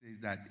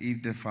that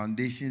if the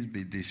foundations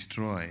be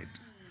destroyed,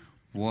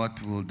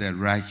 what will the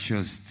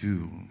righteous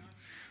do?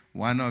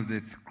 One of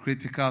the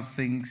critical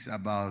things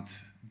about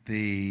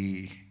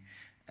the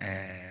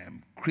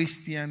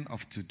Christian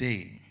of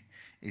today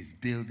is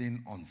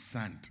building on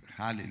sand.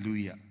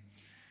 Hallelujah.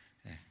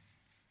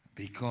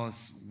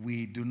 Because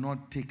we do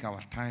not take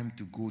our time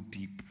to go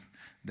deep.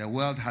 The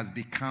world has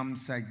become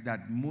such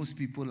that most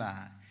people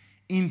are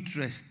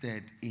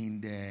interested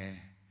in the,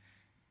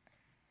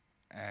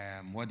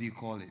 what do you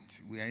call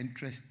it? We are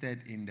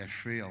interested in the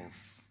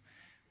frills.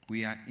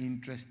 We are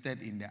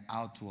interested in the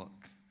outward.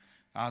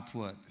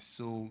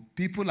 So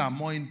people are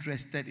more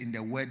interested in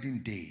the wedding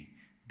day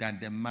than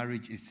the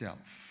marriage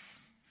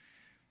itself.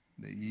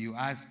 You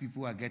ask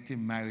people who are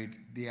getting married,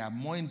 they are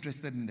more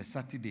interested in the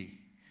Saturday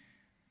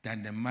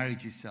than the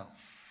marriage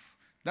itself.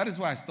 That is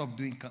why I stopped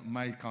doing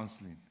marriage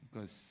counseling,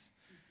 because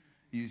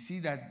you see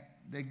that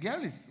the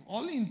girl is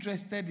only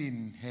interested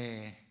in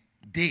her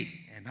day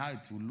and how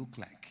it will look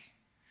like.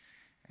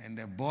 And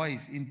the boy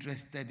is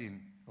interested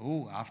in,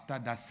 after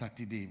that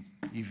Saturday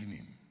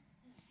evening.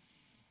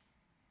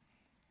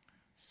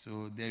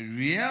 So the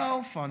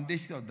real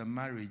foundation of the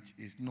marriage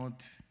is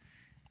not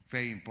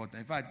very important.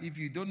 In fact, if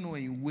you don't know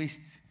and you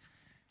waste,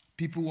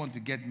 people want to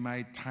get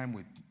married time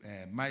with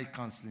marriage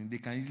counseling, they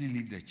can easily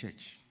leave the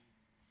church.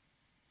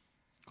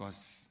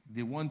 Because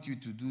they want you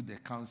to do the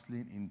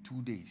counseling in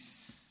 2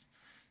 days.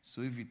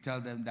 So if you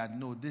tell them that,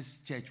 no, this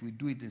church, we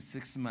do it in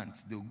 6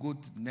 months, they'll go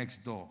to next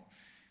door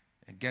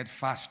and get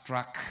fast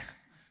track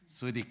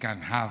so they can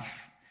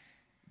have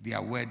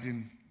their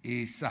wedding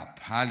ASAP.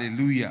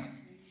 Hallelujah.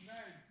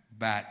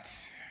 But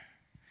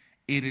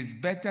it is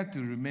better to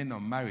remain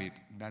unmarried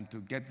than to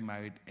get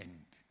married and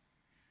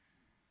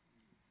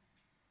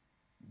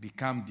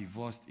become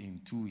divorced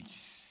in 2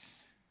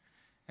 weeks.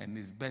 And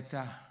it's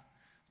better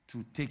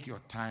to take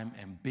your time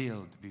and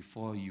build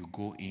before you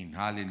go in.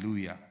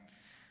 Hallelujah.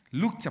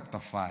 Luke chapter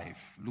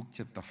 5. Luke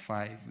chapter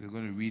 5. We're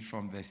going to read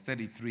from verse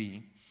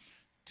 33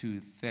 to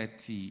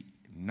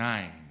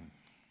 39.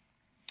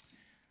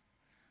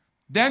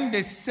 Then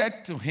they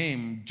said to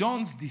him,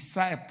 John's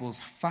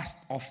disciples fast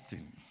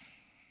often.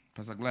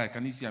 Pastor Gloria,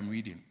 can you see I'm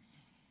reading?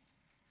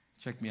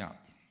 Check me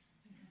out.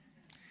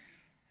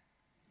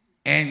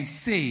 And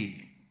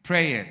say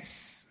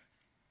prayers,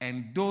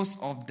 and those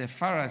of the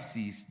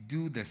Pharisees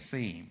do the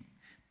same,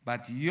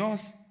 but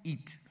yours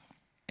eat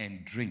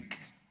and drink.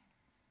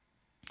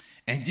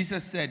 And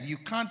Jesus said, you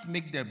can't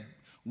make the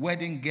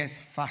wedding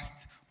guests fast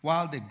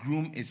while the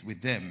groom is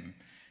with them,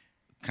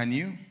 can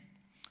you?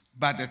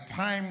 But the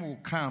time will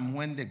come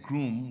when the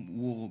groom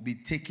will be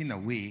taken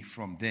away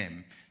from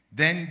them.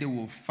 Then they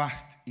will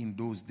fast in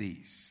those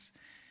days.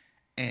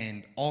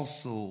 And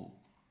also,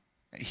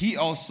 he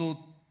also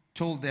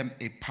told them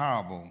a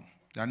parable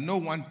that no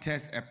one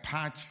tears a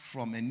patch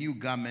from a new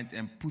garment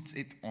and puts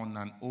it on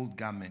an old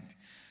garment.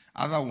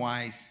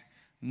 Otherwise,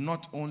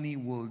 not only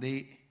will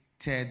they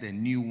tear the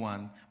new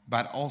one,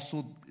 but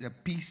also the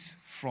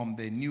piece from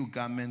the new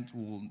garment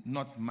will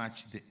not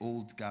match the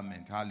old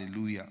garment.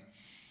 Hallelujah.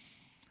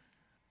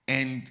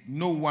 And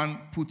no one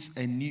puts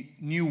a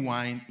new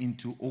wine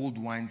into old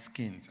wine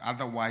skins.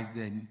 Otherwise,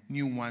 the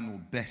new wine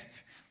will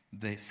burst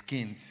the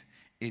skins.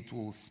 It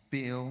will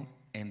spill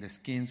and the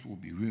skins will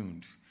be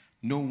ruined.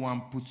 No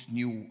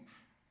new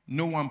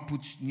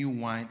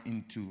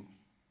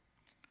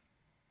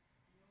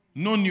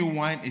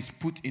wine is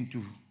put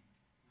into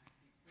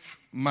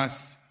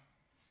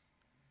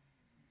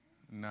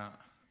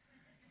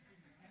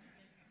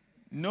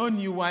No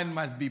new wine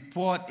must be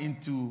poured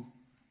into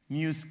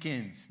new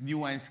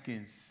wine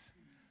skins.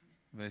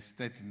 Verse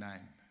 39.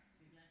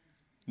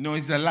 No,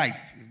 it's the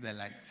light. It's the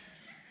light.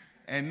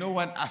 And no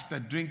one after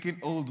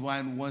drinking old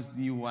wine wants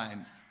new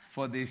wine,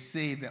 for they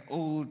say the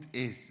old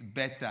is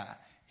better.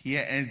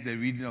 Here ends the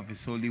reading of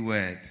his holy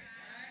word.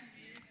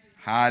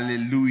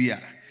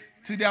 Hallelujah.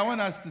 Today I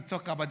want us to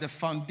talk about the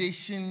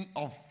foundation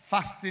of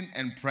fasting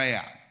and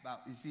prayer.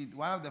 But you see,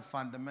 one of the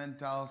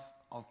fundamentals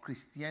of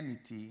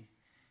Christianity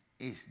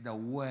is the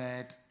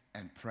word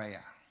and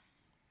prayer.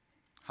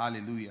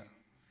 Hallelujah.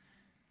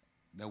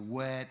 The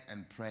word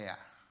and prayer.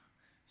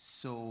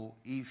 So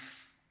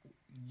if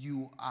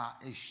you are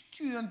a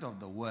student of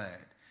the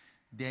word,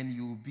 then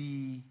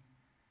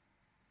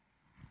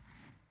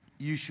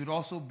you should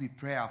also be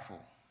prayerful.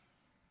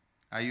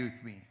 Are you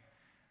with me?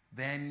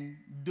 Then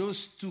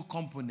those two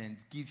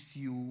components gives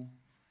you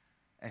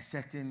a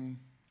certain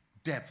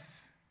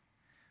depth.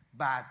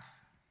 But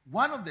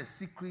one of the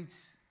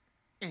secrets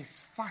is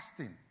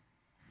fasting.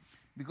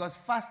 Because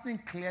fasting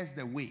clears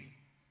the way.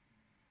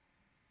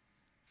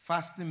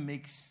 Fasting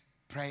makes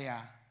prayer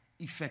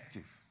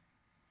effective.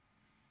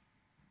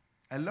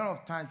 A lot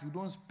of times we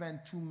don't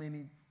spend too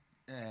many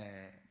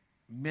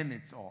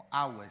minutes or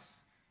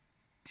hours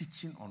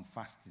teaching on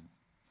fasting.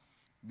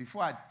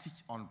 Before I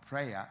teach on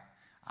prayer,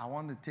 I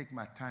want to take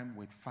my time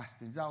with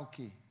fasting. Is that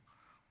okay?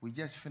 We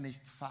just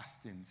finished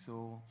fasting.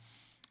 So,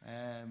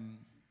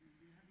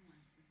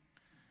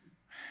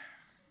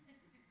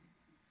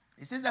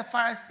 it says the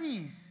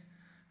Pharisees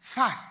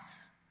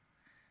fast.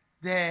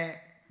 The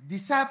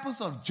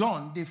disciples of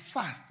John, they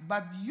fast,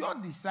 but your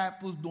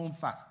disciples don't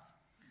fast.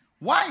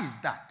 Why is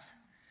that?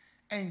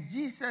 And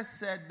Jesus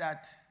said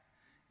that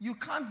you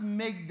can't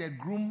make the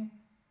groom,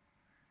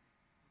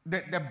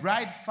 the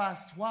bride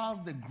fast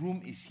whilst the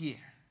groom is here.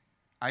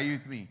 Are you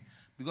with me?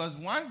 Because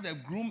once the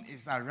groom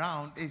is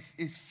around,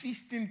 it's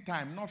feasting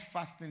time, not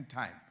fasting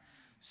time.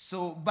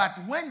 So, but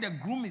when the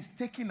groom is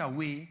taken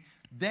away,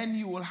 then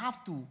you will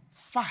have to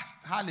fast.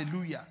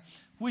 Hallelujah.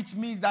 Which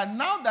means that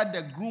now that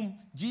the groom,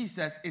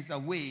 Jesus, is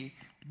away,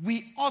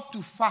 we ought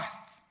to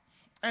fast.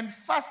 And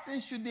fasting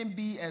shouldn't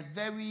be a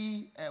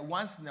very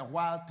once in a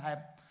while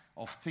type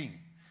of thing.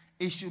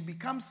 It should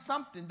become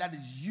something that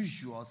is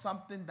usual,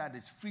 something that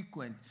is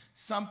frequent,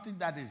 something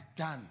that is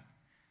done.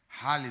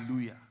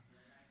 Hallelujah.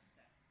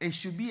 It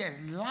should be a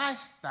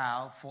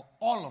lifestyle for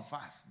all of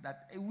us,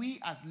 that we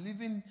as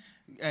living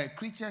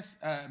creatures,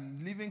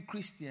 living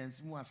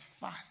Christians, must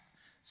fast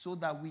so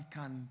that we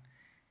can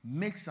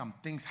make some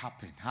things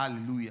happen.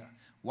 Hallelujah.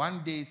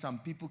 One day some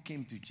people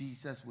came to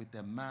Jesus with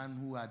a man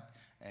who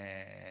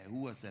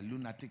was a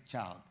lunatic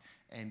child,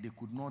 and they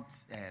could not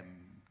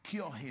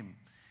cure him.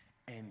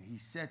 And he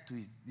said to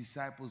his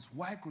disciples,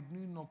 why could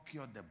you not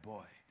cure the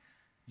boy,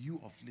 you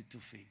of little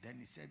faith? Then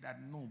he said that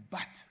no,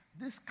 but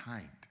this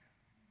kind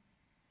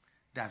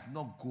does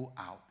not go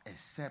out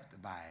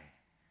except by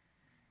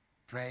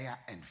prayer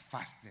and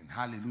fasting.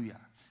 Hallelujah.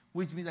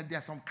 Which means that there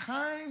are some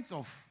kinds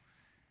of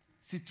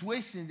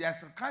situations, there are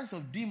some kinds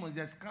of demons,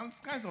 there's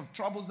kinds of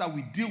troubles that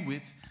we deal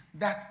with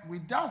that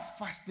without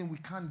fasting we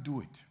can't do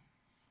it.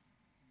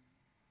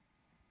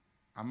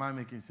 Am I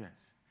making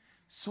sense?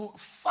 So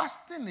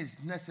fasting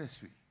is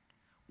necessary.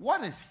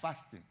 What is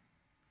fasting?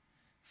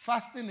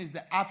 Fasting is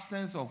the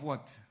absence of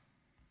what?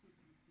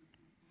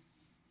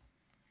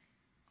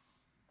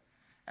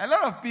 A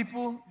lot of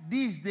people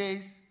these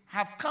days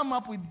have come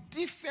up with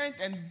different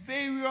and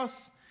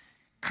various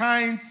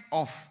kinds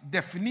of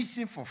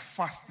definition for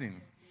fasting.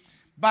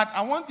 But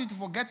I want you to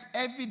forget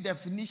every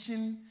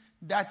definition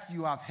that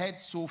you have heard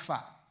so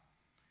far.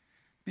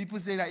 People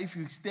say that if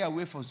you stay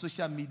away from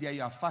social media,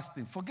 you are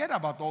fasting. Forget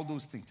about all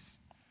those things.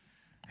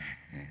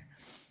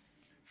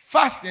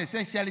 Fasting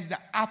essentially is the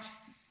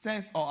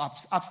absence or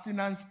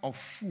abstinence of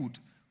food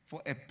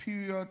for a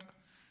period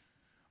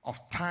of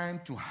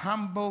time to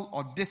humble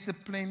or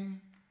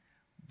discipline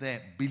the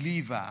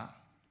believer.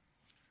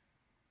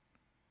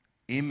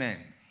 Amen.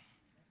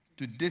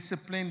 To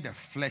discipline the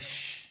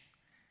flesh.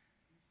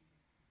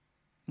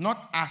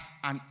 Not as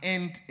an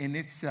end in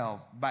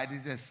itself, but it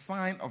is a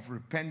sign of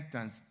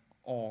repentance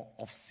or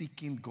of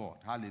seeking God.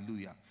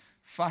 Hallelujah.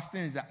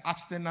 Fasting is the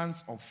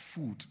abstinence of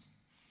food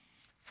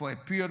for a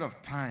period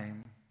of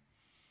time.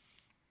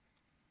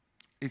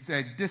 It's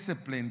a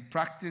discipline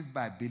practiced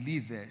by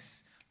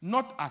believers,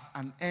 not as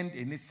an end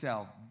in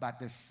itself,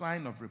 but a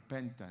sign of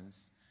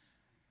repentance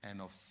and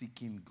of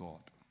seeking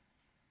God.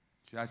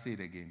 Should I say it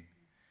again?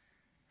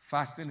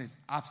 Fasting is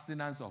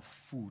abstinence of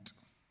food.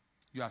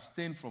 You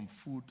abstain from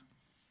food.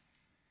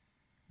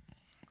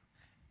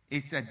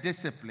 It's a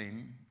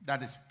discipline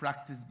that is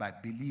practiced by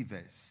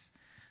believers,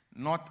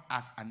 not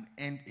as an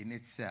end in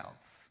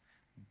itself,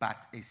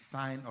 but a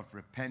sign of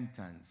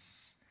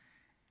repentance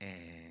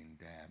and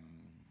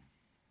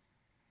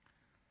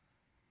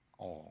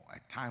or a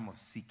time of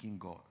seeking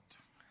God.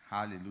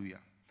 Hallelujah.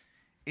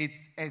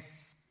 It's a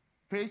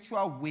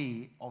spiritual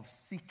way of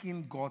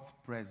seeking God's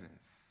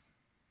presence.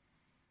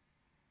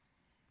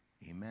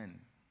 Amen.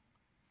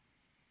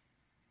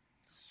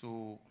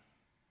 So,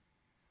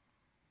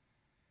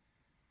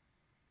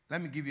 let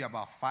me give you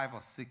about 5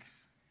 or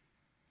 6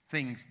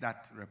 things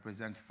that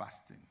represent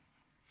fasting.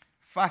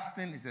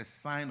 Fasting is a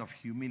sign of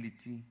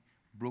humility,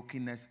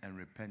 brokenness, and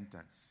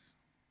repentance.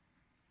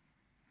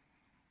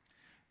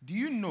 Do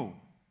you know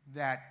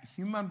that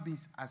human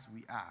beings as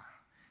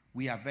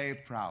we are very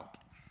proud?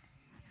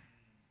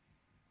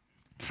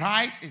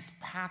 Pride is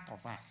part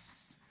of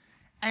us.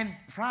 And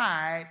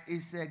pride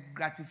is a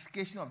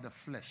gratification of the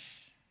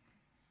flesh.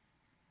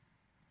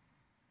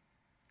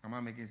 Am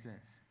I making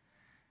sense?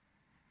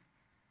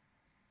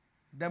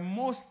 The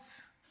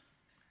most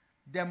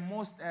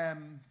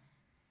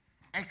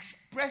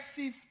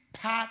expressive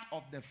part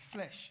of the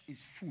flesh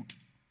is food.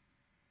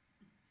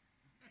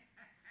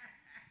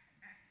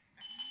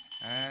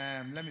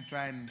 Let me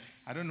try and,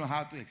 I don't know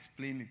how to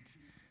explain it.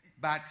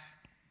 But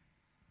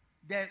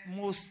the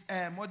most,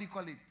 what do you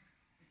call it?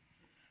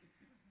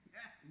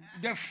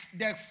 The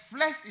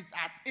flesh is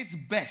at its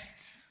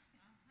best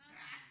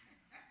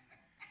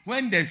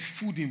when there's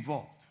food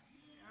involved.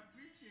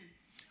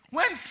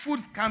 When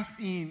food comes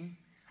in,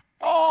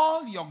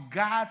 all your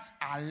guards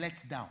are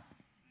let down.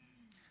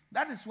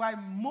 That is why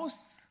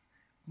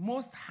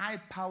most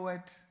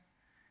high-powered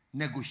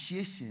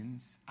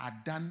negotiations are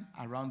done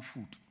around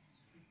food.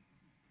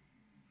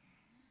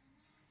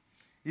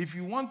 If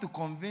you want to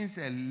convince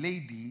a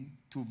lady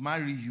to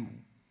marry you,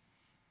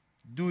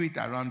 do it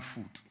around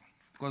food.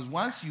 Because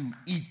once you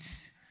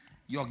eat,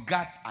 your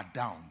guards are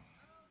down.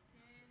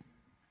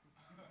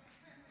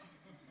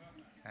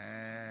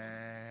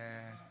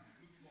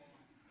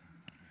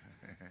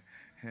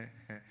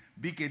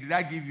 BK, did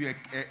I give you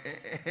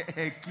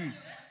a key?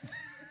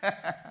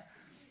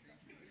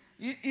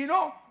 you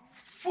know,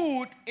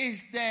 food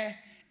is the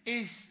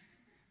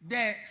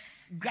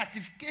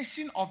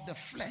gratification of the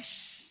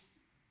flesh.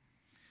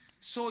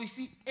 So you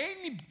see,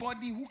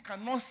 anybody who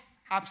cannot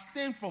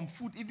abstain from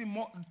food even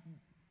more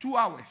 2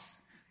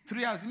 hours,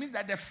 3 hours, it means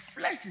that the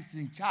flesh is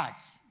in charge.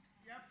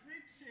 You're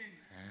preaching.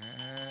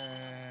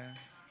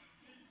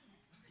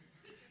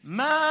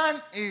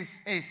 Man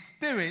is a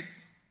spirit.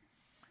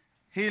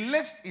 He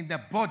lives in the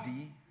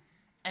body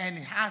and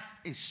he has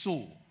a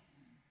soul.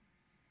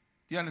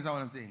 Do you understand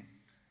what I'm saying?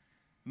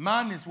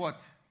 Man is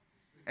what?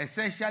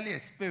 Essentially a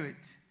spirit.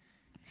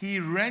 He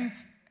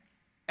rents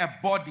a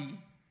body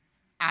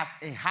as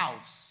a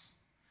house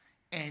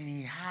and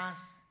he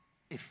has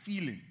a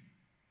feeling.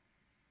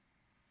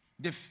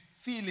 The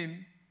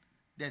feeling,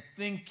 the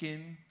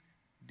thinking,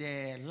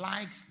 the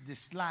likes,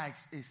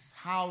 dislikes is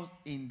housed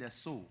in the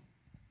soul.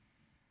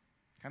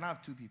 Can I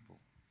have 2 people?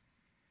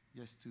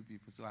 Just 2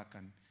 people so I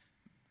can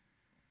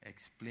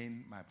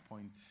explain my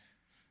point.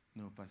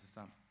 No, Pastor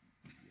Sam.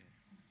 Yeah.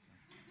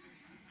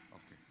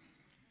 Okay.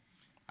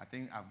 I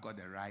think I've got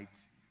the right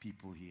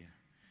people here.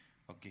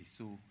 Okay,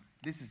 so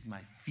this is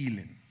my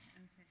feeling.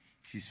 Okay.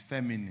 She's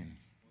feminine.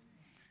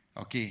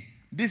 Okay,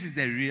 this is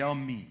the real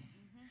me.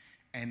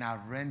 And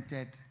I've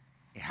rented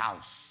a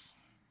house.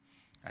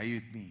 Are you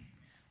with me?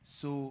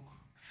 So,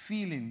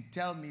 feeling,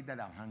 tell me that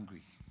I'm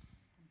hungry.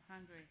 I'm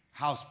hungry.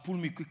 House, pull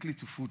me quickly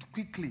to food.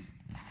 Quickly.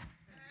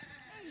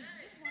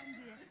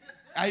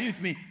 Are you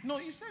with me? No,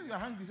 you said you are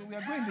hungry, so we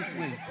are going this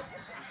way.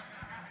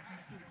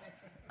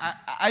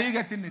 Are you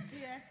getting it?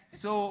 Yes.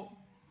 So,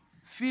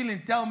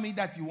 feeling, tell me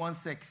that you want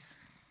sex.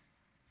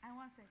 I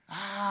want sex.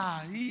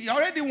 He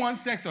already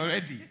wants sex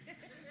already.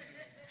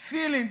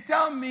 Feeling,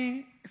 tell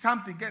me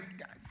something.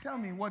 Tell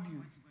me, what do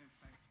you...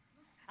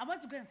 I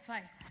want to go and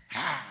fight.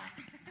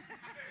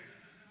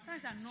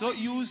 So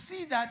you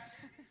see that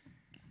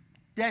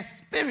the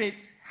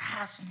spirit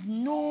has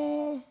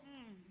no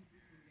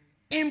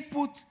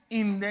input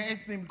in the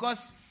thing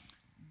because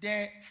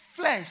the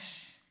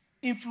flesh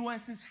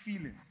influences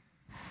feeling.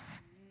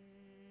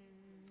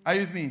 Are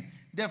you with me?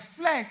 The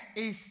flesh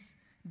is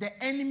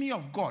the enemy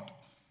of God.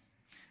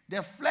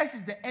 The flesh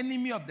is the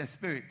enemy of the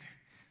spirit.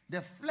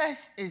 The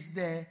flesh is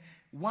the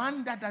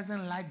one that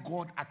doesn't like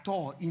God at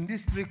all in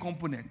these 3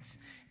 components.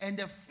 And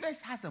the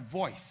flesh has a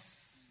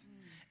voice.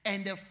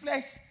 And the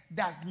flesh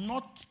does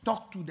not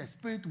talk to the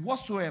spirit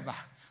whatsoever.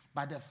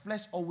 But the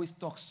flesh always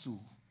talks to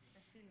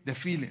the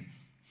feeling.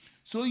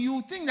 So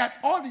you think that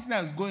all this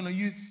that is going on,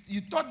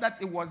 you thought that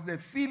it was the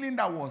feeling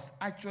that was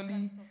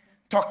actually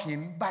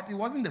talking, but it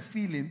wasn't the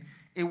feeling,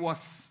 it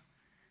was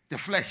the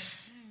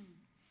flesh.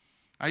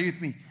 Are you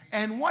with me?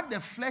 And what the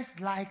flesh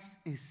likes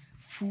is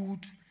food,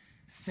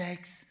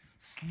 sex,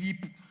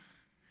 sleep,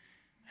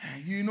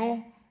 you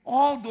know,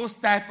 all those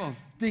type of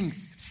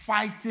things,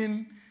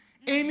 fighting,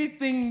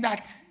 anything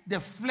that the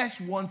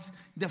flesh wants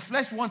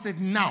it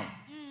now.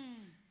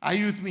 Are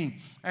you with me?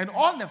 And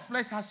all the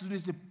flesh has to do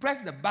is to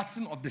press the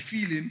button of the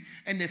feeling,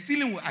 and the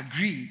feeling will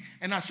agree.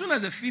 And as soon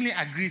as the feeling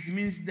agrees, it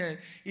means that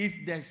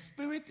if the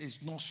spirit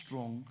is not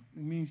strong,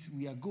 it means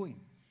we are going.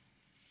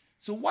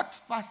 So what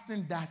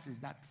fasting does is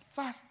that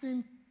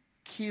fasting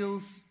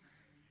kills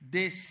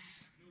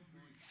this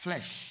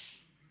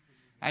flesh.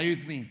 Are you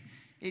with me?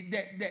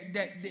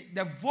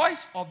 The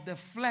voice of the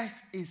flesh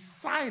is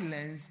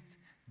silenced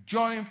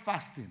during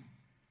fasting.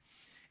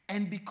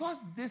 And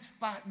because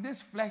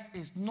this flesh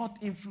is not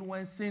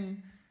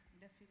influencing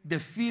the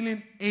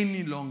feeling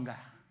any longer,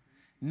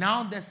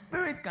 now the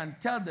spirit can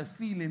tell the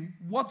feeling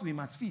what we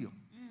must feel.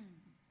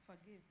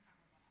 Forgive.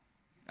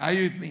 Are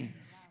you with me?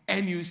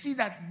 And you see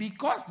that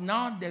because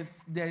now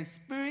the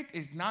spirit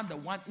is now the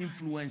one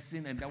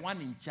influencing and the one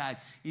in charge,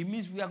 it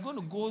means we are going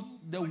to go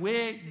the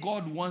way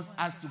God wants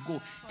us to go.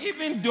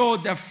 Even though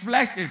the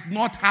flesh is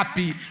not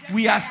happy,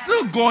 we are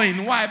still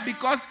going. Why?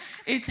 Because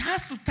it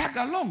has to tag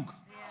along.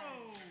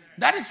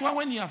 That is why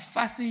when you are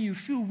fasting, you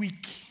feel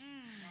weak.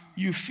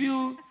 You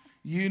feel,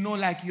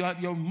 like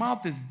your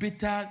mouth is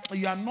bitter.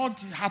 You are not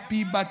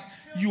happy, but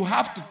you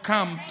have to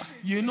come.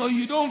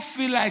 You don't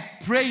feel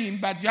like praying,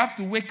 but you have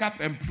to wake up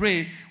and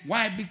pray.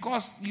 Why?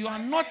 Because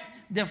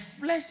the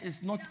flesh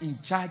is not in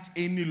charge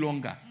any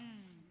longer.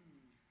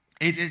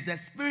 It is the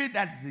spirit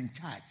that is in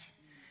charge.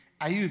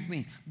 Are you with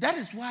me? That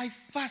is why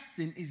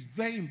fasting is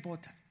very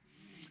important.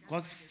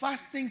 Because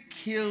fasting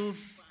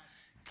kills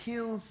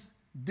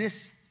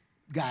this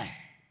guy.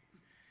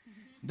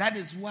 That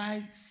is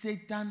why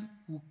Satan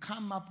will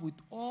come up with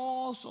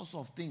all sorts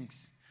of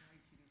things.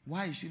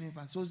 Why you shouldn't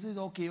fast? So he says,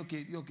 okay,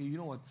 you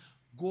know what?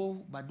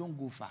 Go, but don't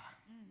go far.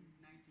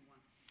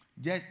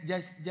 91.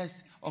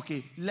 Just,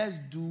 okay, let's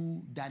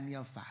do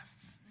Daniel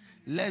fast.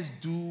 Let's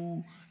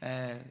do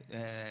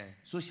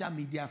social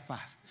media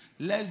fast.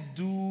 Let's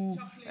do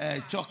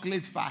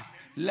chocolate fast.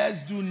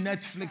 Let's do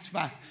Netflix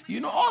fast.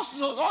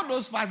 Also all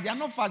those fasts, they are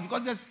not fast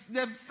because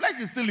the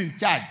flesh is still in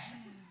charge.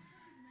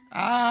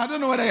 I don't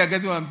know whether you're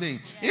getting what I'm saying.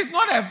 Yeah. It's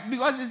not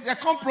because it's a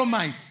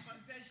compromise.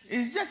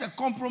 It's just a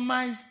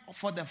compromise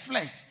for the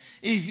flesh.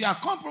 If you are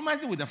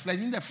compromising with the flesh,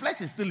 means the flesh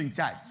is still in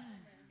charge.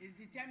 It's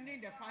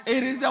determining the fasting.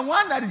 It is the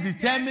one that is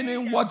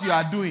determining what you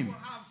are doing.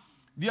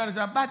 Do you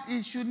understand? But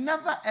it should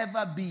never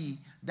ever be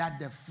that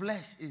the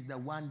flesh is the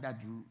one that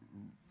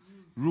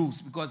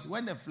rules. Because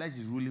when the flesh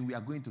is ruling, we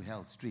are going to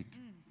hell straight.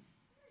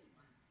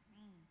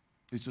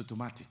 It's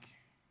automatic.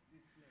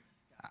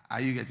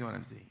 Are you getting what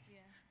I'm saying? Yeah.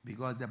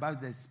 Because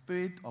the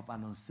spirit of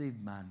an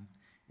unsaved man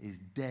is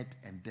dead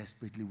and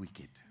desperately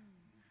wicked.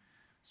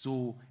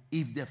 So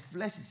if the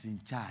flesh is in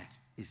charge,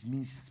 it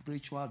means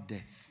spiritual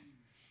death.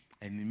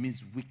 And it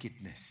means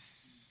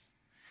wickedness.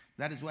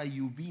 That is why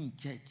you be in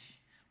church,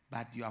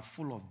 but you are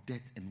full of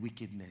death and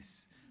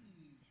wickedness.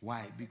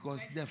 Why?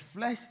 Because the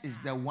flesh is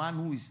the one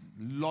who is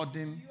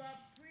lording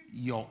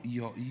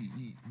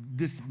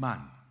this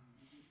man.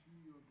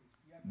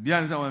 Do you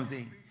understand what I'm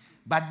saying?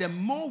 But the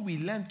more we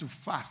learn to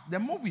fast, the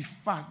more we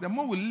fast, the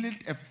more we live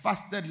a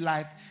fasted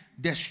life,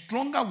 the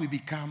stronger we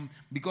become,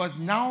 because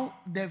now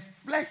the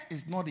flesh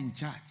is not in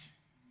charge.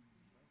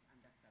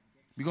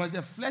 Because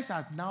the flesh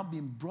has now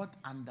been brought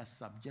under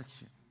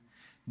subjection.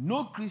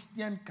 No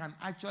Christian can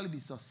actually be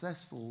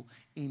successful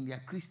in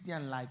their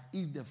Christian life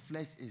if the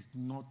flesh is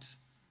not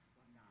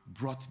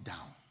brought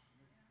down.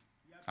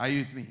 Are you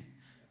with me?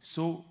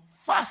 So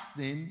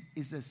fasting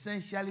is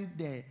essentially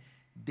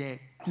the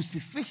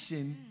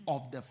crucifixion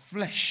of the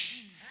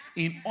flesh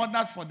in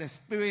order for the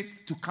spirit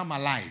to come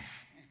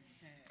alive.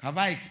 Have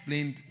I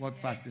explained what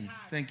fasting?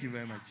 Thank you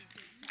very much.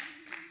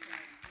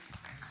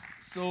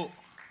 So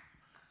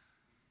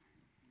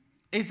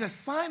it's a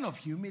sign of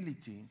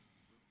humility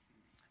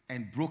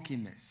and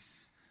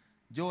brokenness.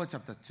 Joel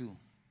chapter 2,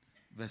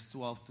 verse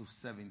 12 to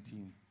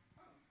 17.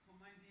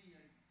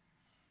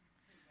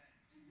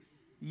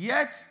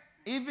 Yet,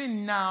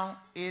 even now,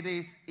 it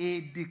is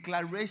a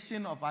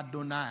declaration of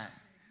Adonai.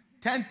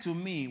 Turn to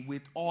me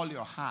with all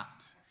your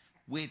heart,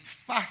 with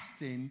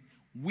fasting,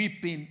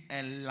 weeping,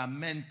 and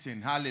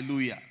lamenting.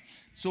 Hallelujah.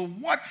 So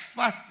what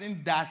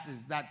fasting does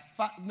is that,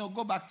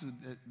 go back to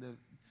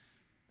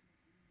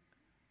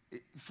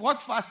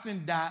what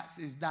fasting does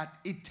is that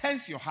it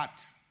turns your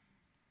heart.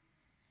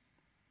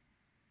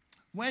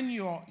 When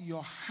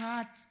your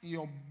heart,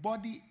 your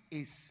body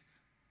is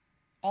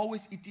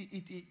always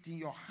eating,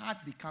 your heart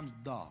becomes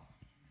dull.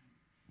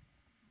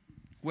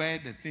 Where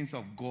the things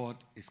of God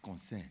is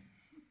concerned.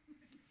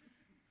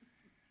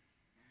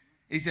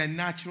 It's a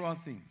natural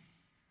thing.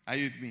 Are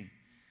you with me?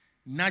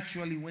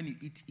 Naturally, when you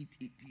eat,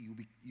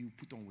 you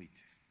put on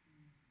weight.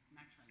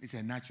 It's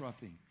a natural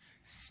thing.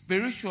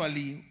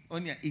 Spiritually,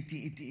 when you're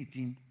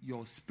eating,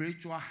 your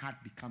spiritual heart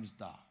becomes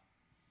dull.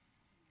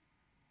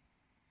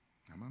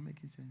 Am I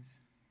making sense?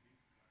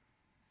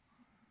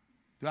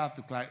 Do I have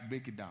to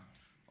break it down?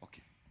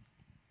 Okay.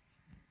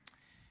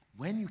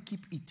 When you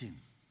keep eating,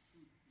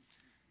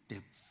 the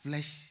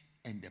flesh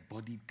and the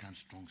body become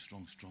strong.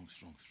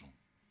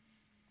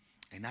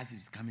 And as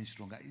it's coming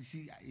stronger, you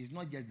see, it's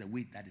not just the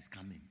weight that is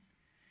coming,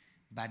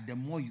 but the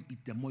more you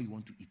eat, the more you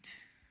want to eat.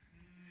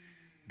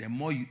 The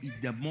more you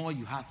eat, the more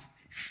you have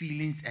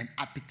feelings and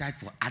appetite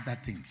for other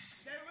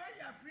things.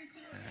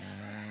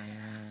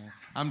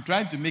 I'm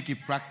trying to make it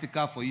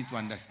practical for you to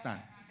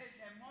understand.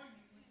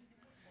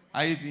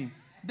 Are you thinking?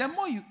 The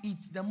more you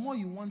eat, the more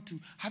you want to.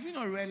 Have you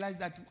not realized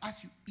that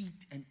as you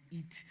eat and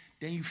eat,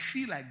 then you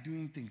feel like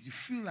doing things? You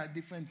feel like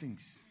different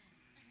things.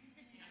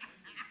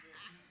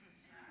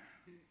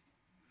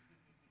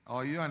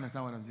 Oh, you don't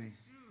understand what I'm saying?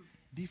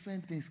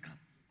 Different things come.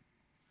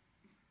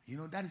 You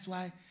know, that is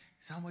why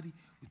somebody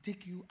will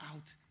take you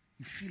out,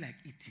 you feel like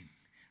eating.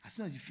 As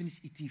soon as you finish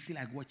eating, you feel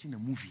like watching a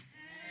movie.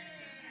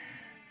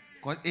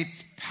 Because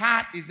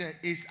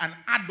it's an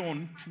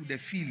add-on to the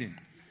feeling.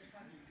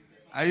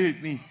 Are you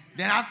with me?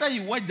 Then after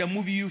you watch the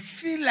movie, you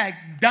feel like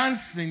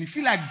dancing. You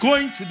feel like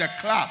going to the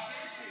club.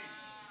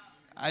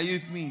 Are you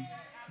with me?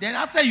 Then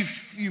after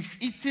you've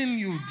eaten,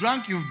 you've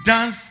drunk, you've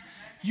danced,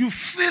 you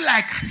feel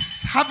like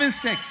having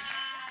sex.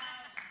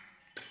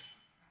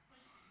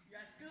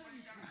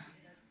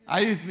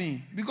 Are you with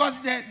me? Because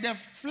the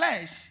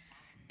flesh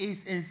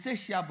is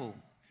insatiable.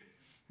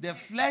 The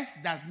flesh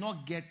does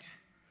not get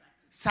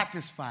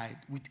satisfied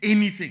with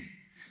anything.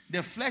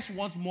 The flesh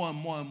wants more and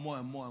more and more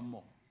and more and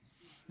more.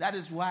 That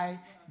is why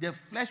the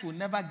flesh will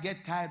never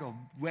get tired of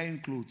wearing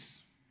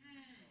clothes.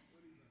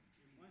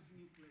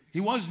 He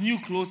wants new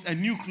clothes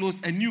and new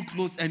clothes and new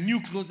clothes and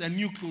new clothes and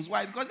new clothes.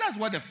 Why? Because that's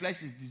what the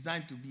flesh is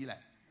designed to be like.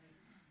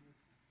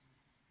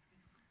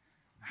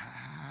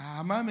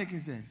 Am I making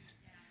sense?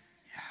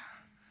 Yeah.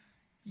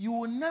 You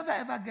will never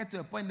ever get to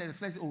a point that the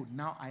flesh says, oh,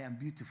 now I am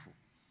beautiful.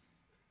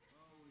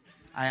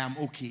 I am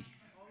okay.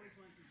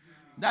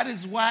 That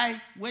is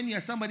why when you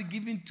are somebody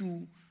given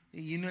to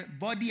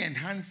body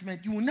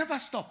enhancement, you will never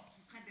stop.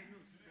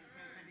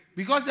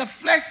 Because the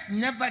flesh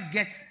never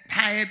gets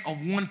tired of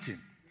wanting.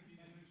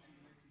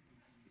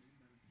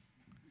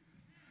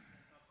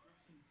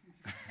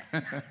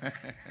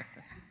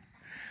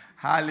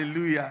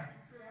 Hallelujah.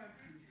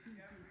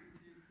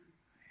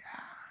 Yeah.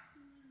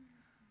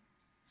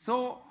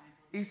 So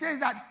he says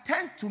that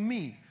turn to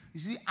me. You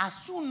see, as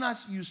soon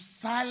as you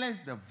silence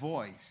the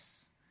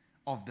voice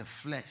of the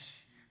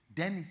flesh,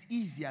 then it's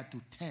easier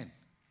to turn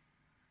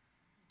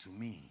to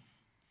me.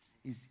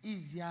 It's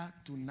easier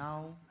to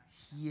now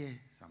hear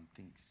some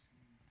things.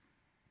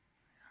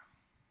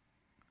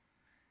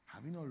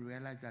 Have you not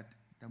realized that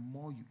the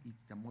more you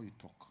eat, the more you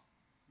talk?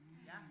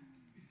 Yeah,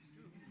 it's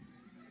true. You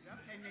have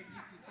energy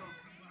to talk.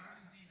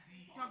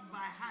 Talk by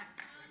heart.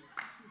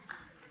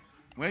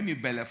 When you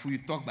bellyful, you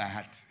talk by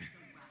heart.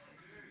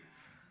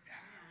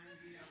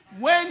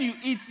 When you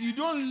eat, you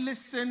don't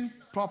listen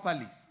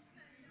properly. Hey,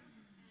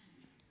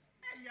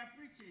 you are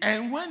preaching.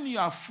 And when you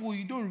are full,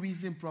 you don't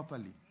reason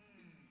properly.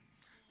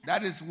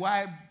 That is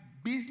why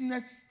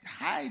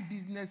high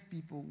business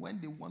people, when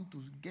they want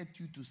to get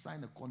you to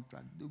sign a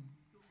contract, they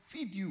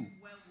feed you,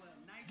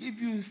 Nice.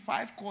 give you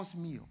 5-course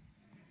meal.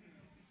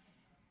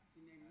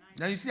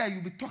 Now you see how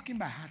you'll be talking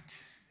by heart.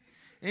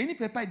 Any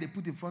paper they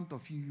put in front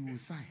of you, you will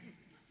sign.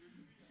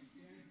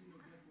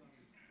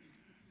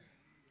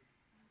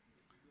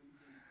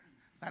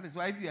 That is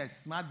why if you're a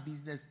smart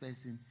business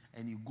person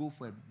and you go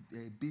for a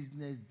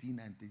business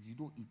dinner and things, you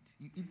don't eat.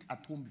 You eat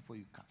at home before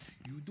you come.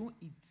 You don't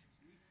eat.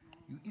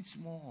 You eat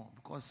small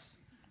because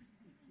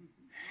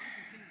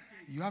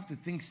you have to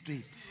think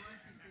straight. That's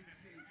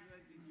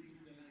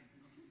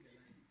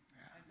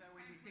why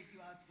when they take you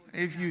out for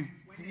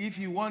If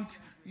you want,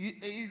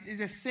 it's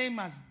the same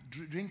as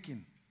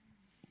drinking.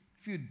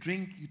 If you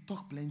drink, you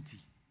talk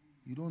plenty.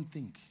 You don't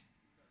think.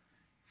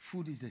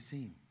 Food is the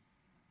same.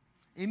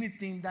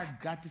 Anything that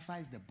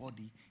gratifies the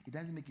body, it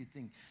doesn't make you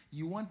think.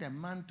 You want a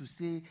man to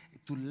say,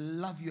 to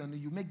love you, and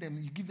you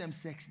give them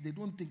sex. They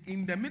don't think.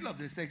 In the middle of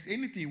the sex,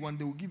 anything you want,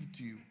 they will give it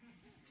to you.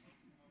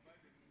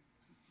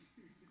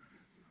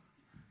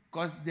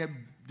 Because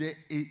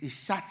it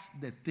shuts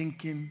the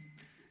thinking.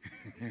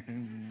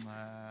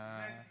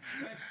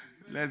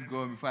 Let's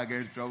go before I get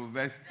in trouble.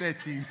 Verse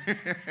 13.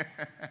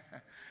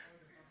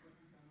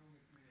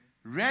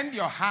 Rend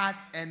your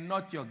heart and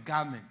not your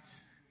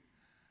garment.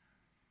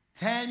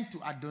 Turn to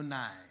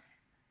Adonai,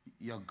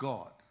 your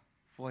God,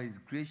 for he is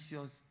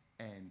gracious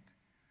and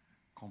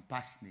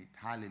compassionate.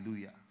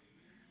 Hallelujah.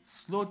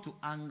 Slow to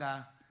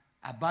anger,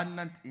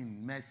 abundant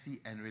in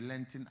mercy, and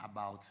relenting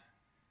about.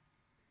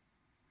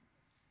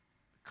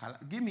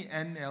 Give me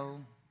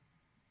NL,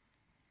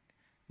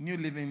 New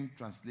Living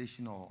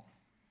Translation, or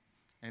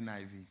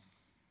NIV.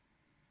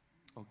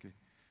 Okay.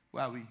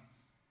 Where are we?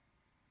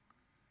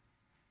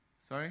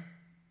 Sorry?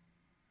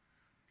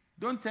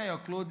 Don't tear your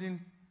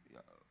clothing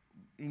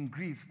in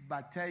grief,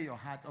 but tear your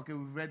heart. Okay,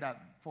 we've read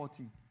that.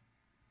 14.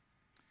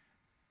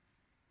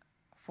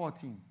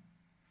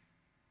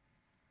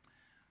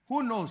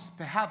 Who knows?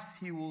 Perhaps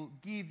he will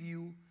give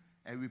you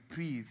a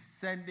reprieve,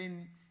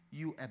 sending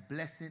you a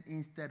blessing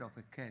instead of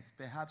a curse.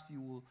 Perhaps you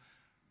will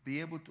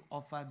be able to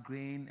offer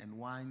grain and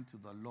wine to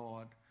the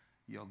Lord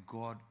your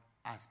God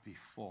as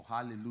before.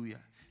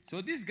 Hallelujah.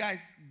 So these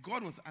guys,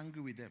 God was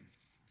angry with them.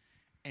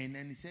 And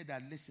then he said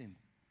that, listen,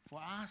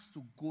 for us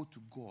to go to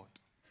God,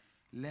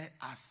 let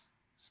us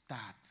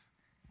start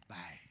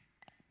by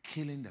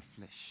killing the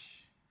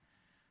flesh.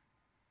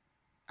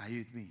 Are you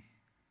with me?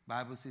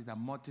 Bible says that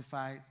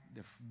mortify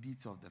the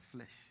deeds of the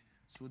flesh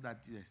so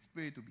that the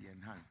spirit will be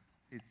enhanced.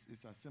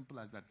 It's as simple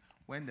as that.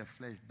 When the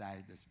flesh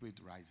dies, the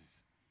spirit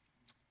rises.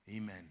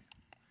 Amen.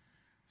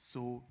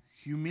 So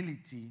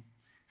humility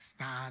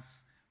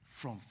starts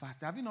from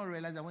fasting. Have you not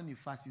realized that when you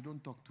fast, you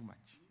don't talk too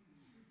much?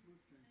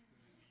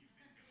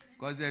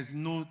 Because there's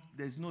no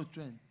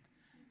trend.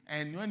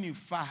 And when you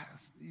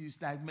fast, you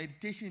start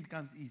meditation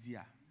becomes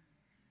easier.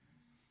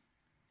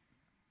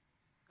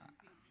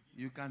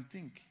 You can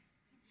think.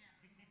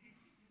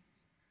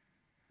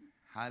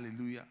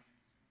 Hallelujah.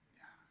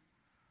 Yeah.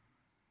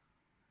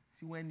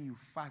 See, when you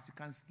fast, you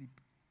can't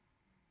sleep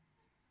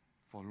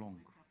for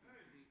long.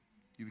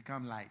 You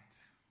become light.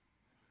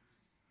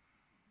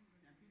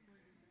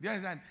 Do you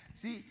understand?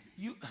 See,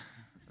 you.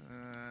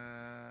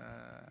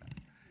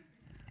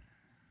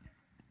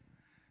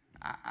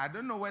 I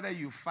don't know whether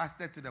you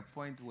fasted to the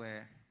point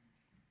where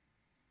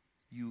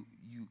you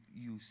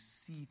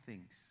see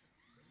things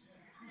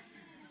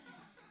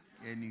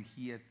and you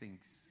hear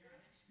things.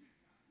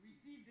 we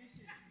see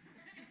dishes.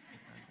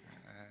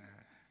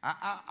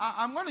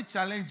 I'm going to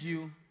challenge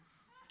you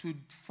to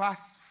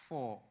fast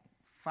for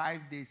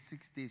 5 days,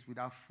 6 days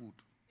without food.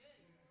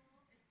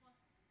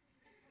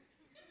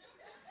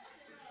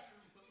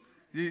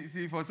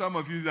 See, for some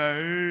of you, it's like,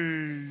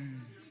 hey.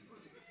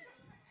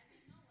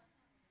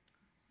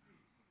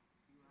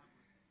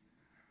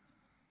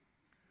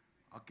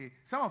 Okay,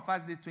 some of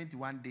us did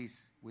 21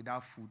 days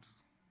without food.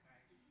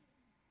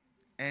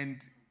 And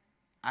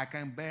I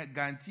can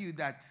guarantee you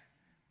that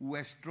we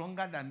were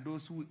stronger than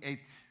those who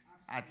ate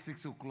at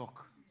 6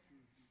 o'clock.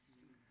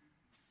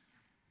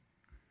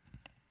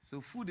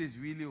 So food is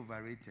really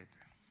overrated.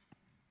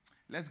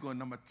 Let's go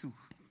number 2.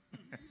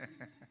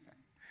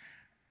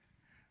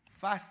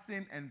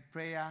 Fasting and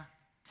prayer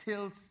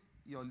tilts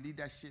your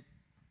leadership,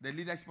 the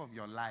leadership of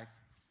your life,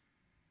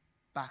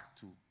 back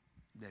to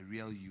the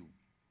real you.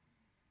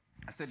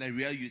 I said the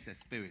real you is a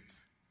spirit.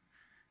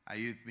 Are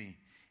you with me?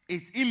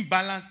 it's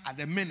imbalanced at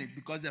the minute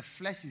because the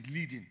flesh is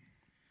leading.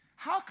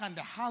 How can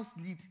the house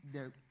lead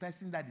the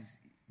person that is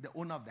the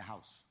owner of the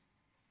house?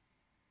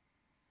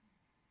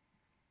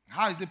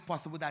 How is it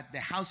possible that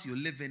the house you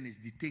live in is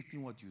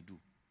dictating what you do?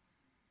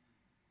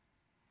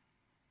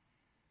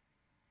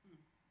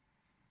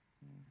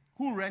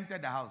 Who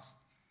rented the house?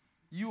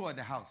 You or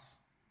the house?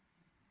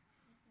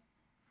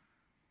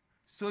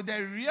 So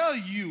the real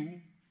you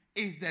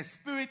is the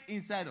spirit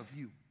inside of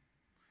you.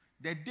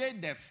 The day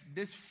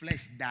this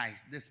flesh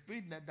dies, the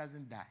spirit that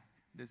doesn't die,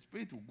 the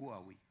spirit will go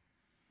away.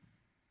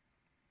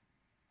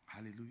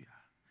 Hallelujah.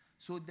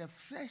 So the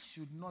flesh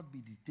should not be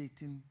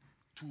dictating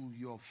to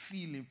your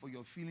feeling, for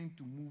your feeling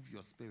to move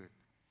your spirit.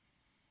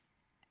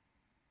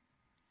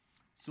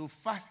 So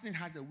fasting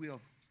has a way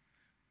of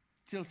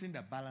tilting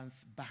the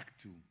balance back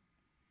to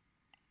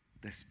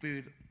the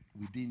spirit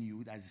within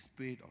you, that's the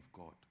spirit of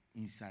God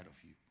inside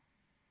of you.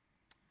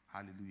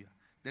 Hallelujah.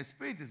 The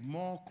spirit is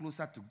more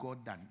closer to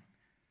God than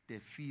the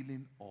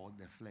feeling or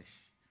the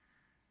flesh.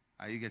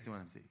 Are you getting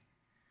what I'm saying?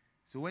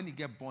 So when you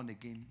get born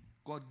again,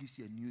 God gives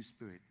you a new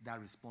spirit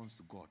that responds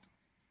to God.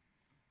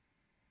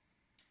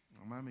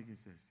 Am I making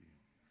sense to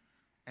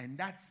you? And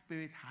that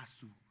spirit has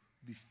to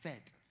be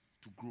fed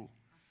to grow.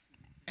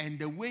 And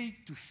the way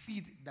to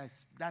feed that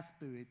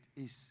spirit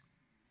is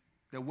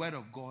the word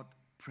of God,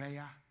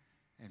 prayer,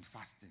 and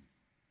fasting.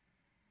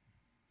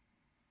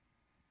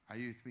 Are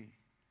you with me?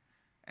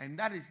 And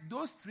that is,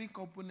 those three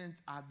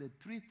components are the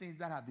three things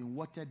that have been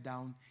watered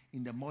down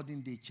in the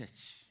modern day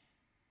church.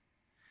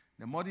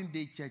 The modern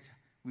day church,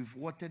 we've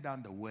watered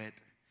down the word,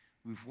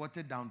 we've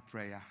watered down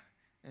prayer,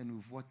 and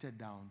we've watered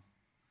down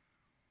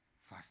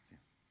fasting.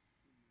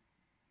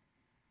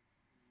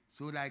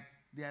 So like,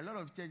 there are a lot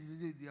of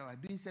churches they are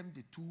doing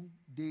 72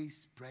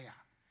 days prayer.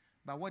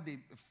 But what they,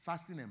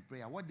 fasting and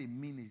prayer, what they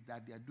mean is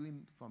that they are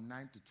doing from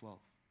 9 to 12.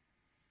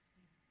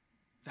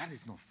 That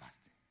is not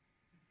fasting.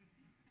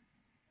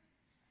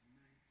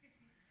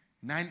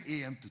 9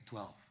 a.m. to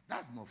 12.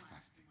 That's not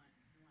fasting.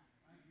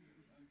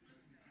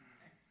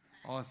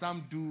 Or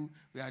some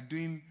we are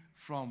doing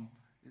from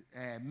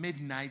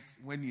midnight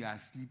when you are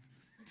asleep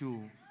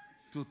to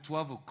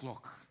 12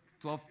 o'clock,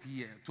 12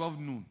 p.m., 12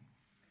 noon.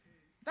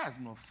 That's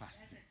not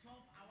fasting.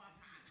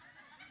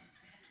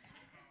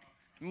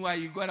 Meanwhile,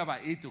 you got about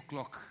 8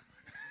 o'clock.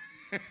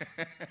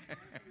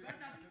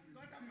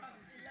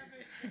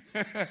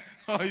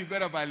 Or you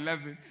got about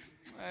 11.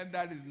 And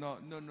that is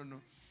not, no.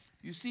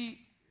 You see,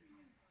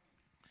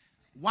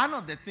 one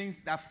of the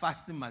things that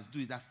fasting must do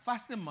is that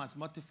fasting must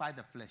mortify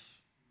the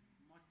flesh.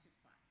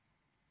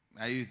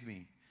 Are you with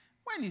me?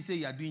 When you say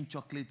you are doing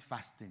chocolate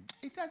fasting,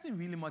 it doesn't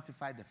really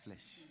mortify the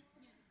flesh.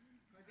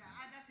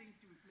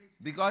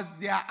 Because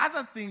there are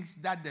other things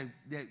that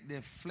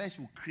the flesh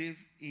will crave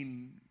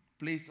in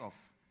place of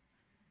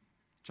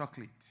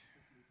chocolate.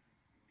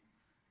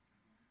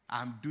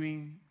 I'm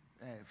doing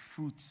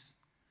fruits.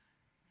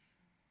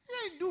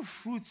 Yeah, do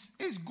fruits.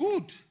 It's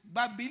good.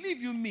 But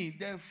believe you me,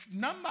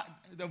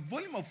 the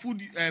volume of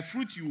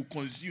fruit you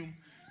consume,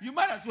 you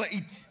might as well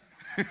eat.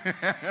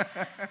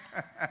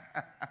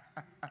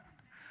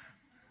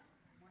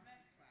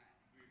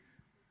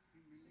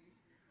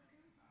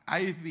 Are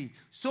you with me?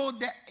 So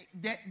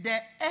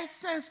the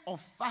essence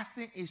of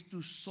fasting is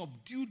to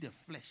subdue the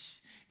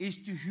flesh, is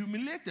to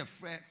humiliate the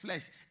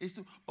flesh, is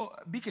to... Oh,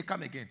 BK,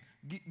 come again.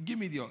 Give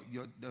me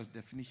your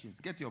definitions.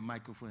 Get your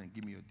microphone and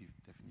give me your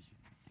definition.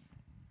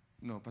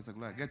 No, Pastor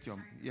Gloria, get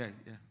your... Yeah.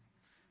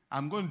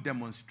 I'm going to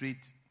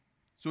demonstrate.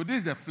 So this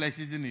is the flesh,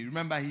 isn't it?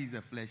 Remember, he is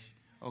the flesh.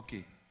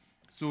 Okay.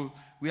 So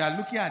we are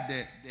looking at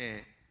the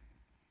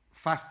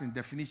fasting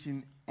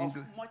definition. Of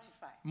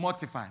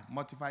mortify.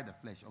 Mortify the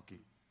flesh. Okay.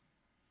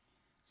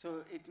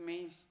 So it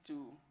means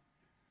to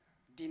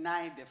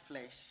deny the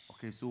flesh.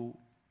 Okay, so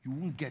you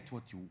won't get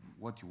what you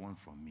want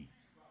from me.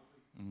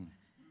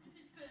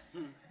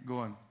 Go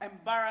on.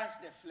 Embarrass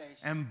the flesh.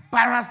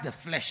 Embarrass the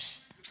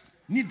flesh.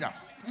 Kneel down.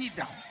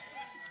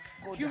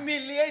 Go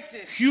Humiliate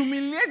down. it.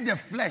 Humiliate the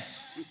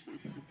flesh.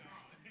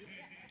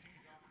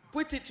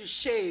 Put it to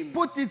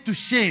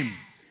shame.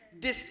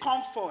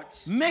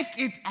 Discomfort. Make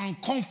it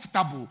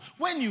uncomfortable.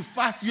 When you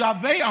fast, you are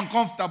very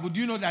uncomfortable. Do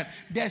you know that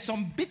there's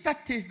some bitter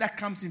taste that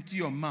comes into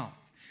your mouth,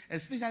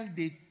 especially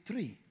day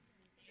 3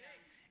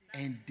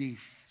 and day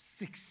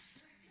 6.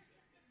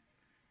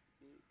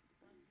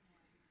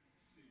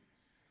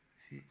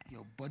 See,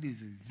 your body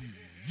is...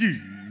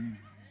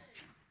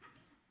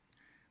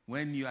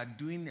 When you are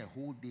doing a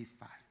whole day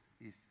fast,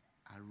 it's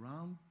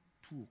around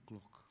 2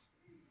 o'clock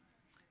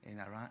and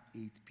around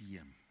 8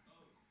 p.m.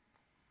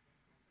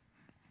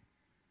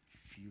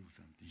 Feel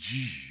something.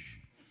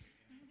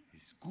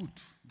 It's good.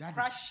 That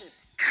Crush is it.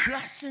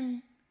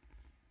 crushing.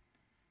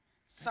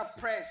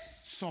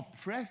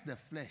 Suppress the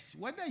flesh.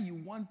 Whether you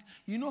want,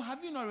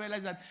 have you not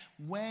realized that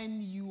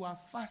when you are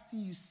fasting,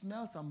 you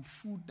smell some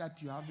food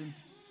that you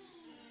haven't?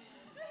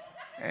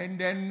 And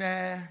then,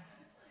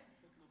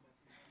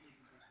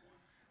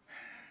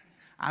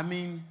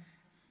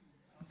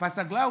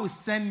 Pastor Gloria will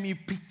send me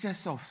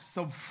pictures of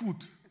some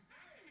food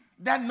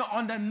that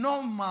on the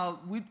normal,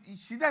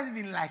 she doesn't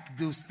even like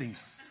those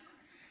things.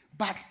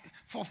 But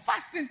for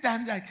fasting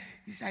times, like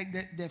it's like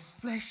the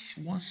flesh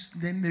wants,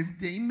 then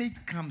the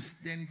image comes,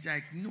 then it's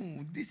like,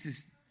 no, this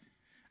is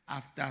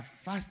after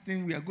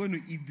fasting, we are going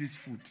to eat this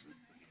food.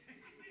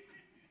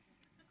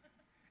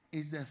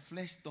 It's the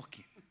flesh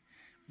talking.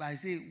 But I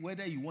say,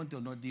 whether you want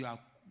or not,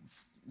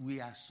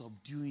 we are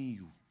subduing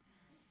you.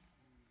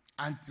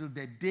 Until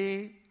the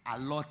day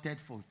allotted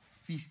for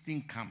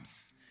feasting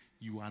comes,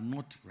 you are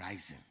not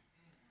rising.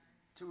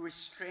 To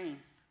restrain.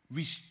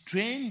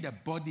 Restrain the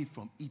body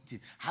from eating.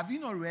 Have you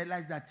not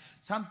realized that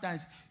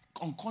sometimes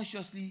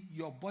unconsciously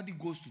your body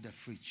goes to the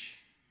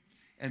fridge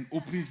and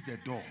opens the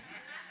door?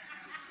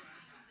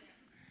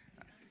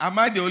 Am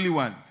I the only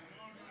one?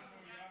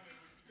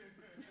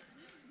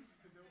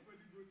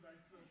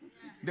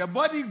 The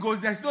body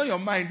goes, there's not your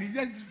mind. It's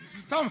just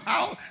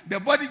somehow the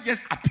body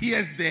just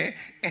appears there,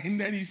 and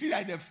then you see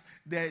that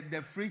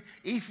the fridge.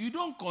 If you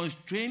don't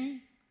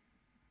constrain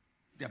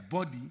the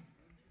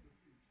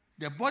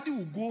body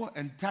will go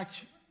and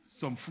touch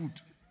some food.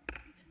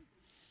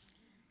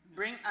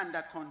 Bring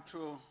under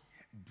control.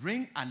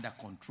 Bring under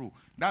control.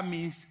 That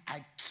means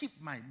I keep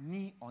my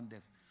knee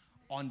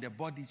on the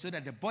body so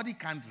that the body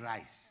can't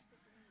rise.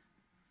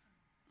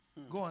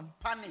 Go on.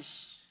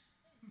 Punish.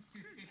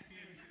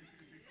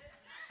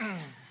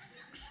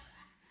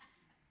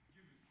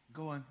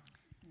 Go on.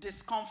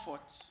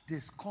 Discomfort.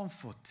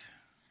 Discomfort.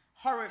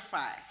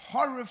 Horrify.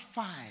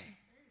 Horrify.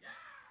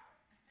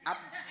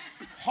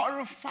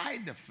 Horrify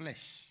the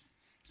flesh.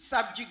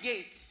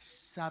 Subjugate.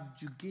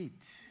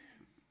 Subjugate.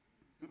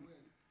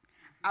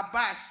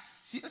 Abash.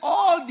 See,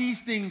 all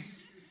these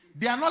things,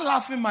 they are not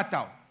laughing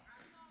matter.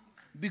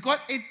 Because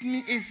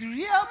it's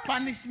real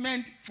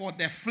punishment for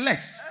the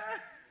flesh.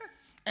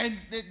 And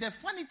the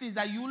funny thing is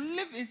that you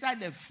live inside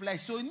the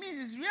flesh. So it means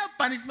it's real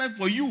punishment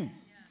for you.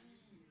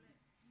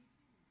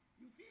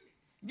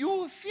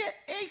 You fear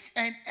each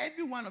and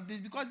every one of this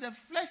because the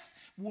flesh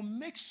will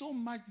make so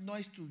much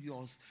noise to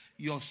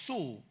your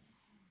soul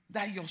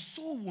that your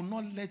soul will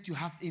not let you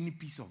have any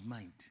peace of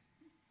mind.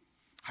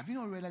 Have you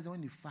not realized that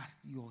when you fast,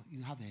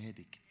 you have a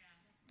headache?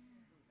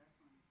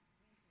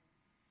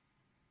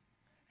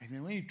 And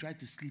then when you try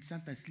to sleep,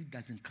 sometimes sleep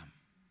doesn't come.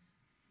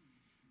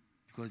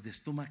 Because the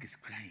stomach is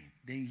crying.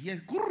 Then you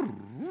hear,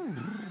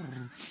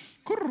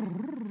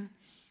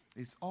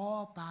 it's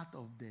all part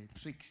of the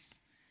tricks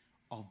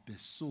of the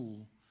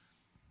soul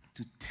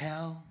to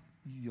tell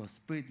your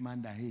spirit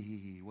man that,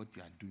 hey, what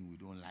you are doing, we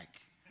don't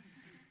like.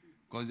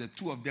 Because the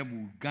two of them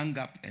will gang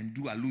up and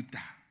do a luta.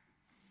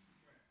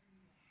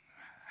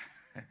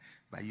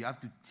 But you have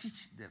to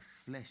teach the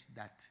flesh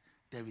that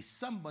there is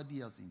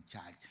somebody else in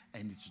charge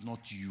and it's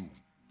not you.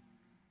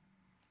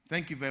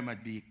 Thank you very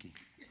much, B.A.K.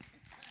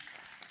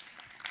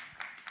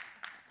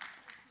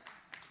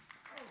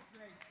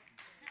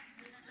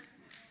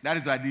 That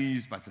is why I didn't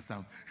use Pastor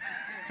Sam.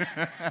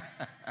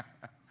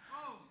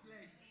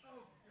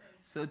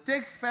 So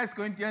take 1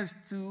 Corinthians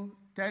 2,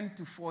 10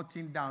 to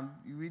 14 down.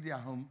 You read it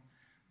at home.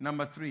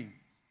 Number 3.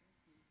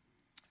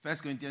 1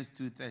 Corinthians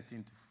 2,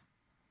 13 to 14.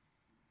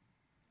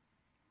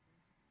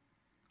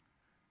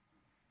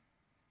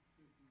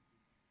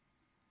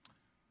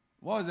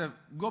 What was it?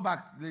 Go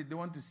back. They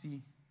want to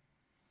see.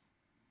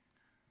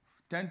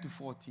 10 to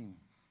 14.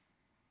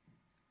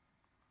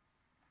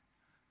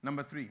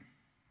 Number 3.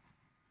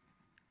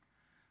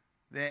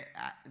 There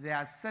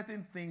are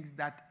certain things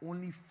that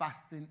only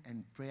fasting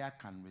and prayer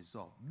can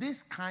resolve.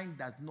 This kind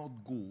does not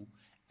go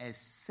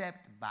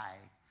except by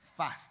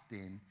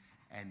fasting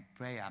and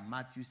prayer.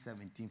 Matthew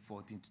 17,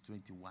 14 to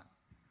 21.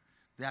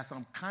 There are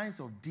some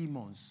kinds of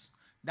demons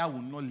that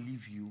will not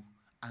leave you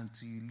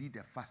until you lead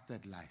a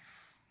fasted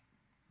life.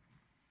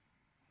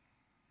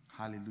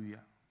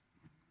 Hallelujah.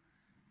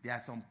 There are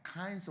some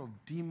kinds of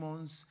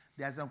demons.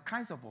 There are some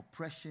kinds of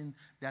oppression.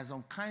 There are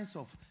some kinds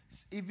of,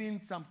 even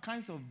some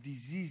kinds of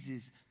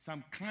diseases,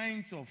 some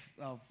kinds of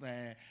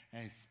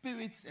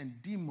spirits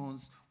and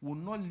demons will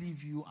not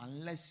leave you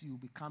unless you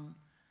become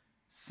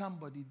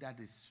somebody that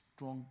is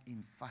strong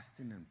in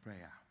fasting and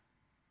prayer.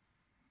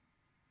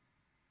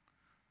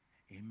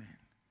 Amen.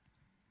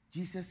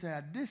 Jesus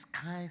said, this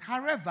kind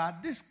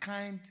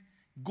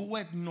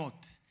goeth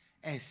not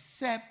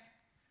except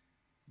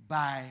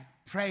by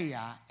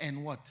prayer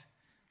and what?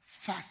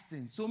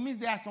 Fasting. So it means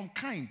there are some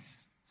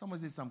kinds. Someone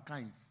say some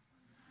kinds.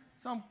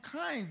 Some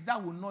kinds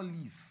that will not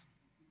leave.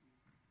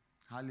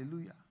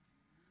 Hallelujah.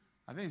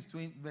 I think it's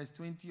verse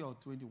 20 or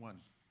 21.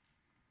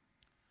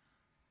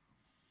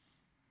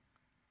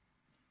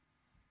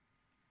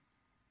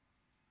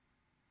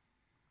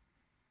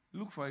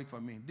 Look for it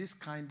for me. This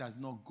kind does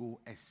not go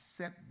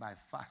except by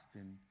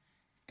fasting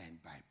and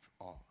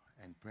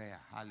and prayer.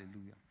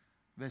 Hallelujah.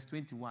 Verse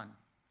 21.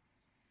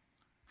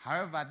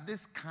 However,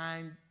 this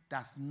kind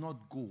does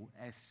not go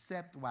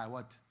except by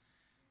what?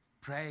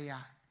 Prayer.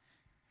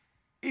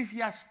 If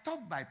you are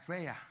stopped by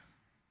prayer,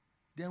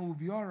 then we'll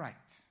be all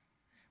right.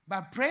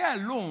 But prayer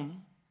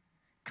alone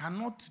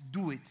cannot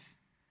do it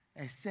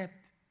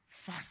except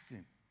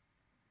fasting.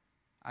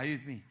 Are you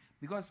with me?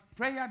 Because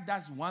prayer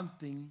does one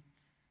thing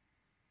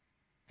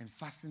and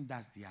fasting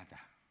does the other.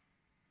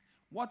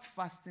 What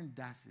fasting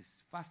does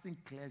is fasting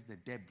clears the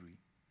debris,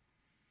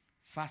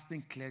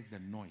 fasting clears the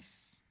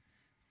noise,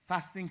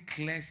 fasting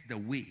clears the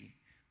way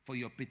for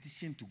your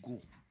petition to go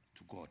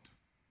to God.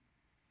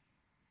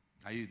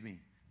 Are you with me?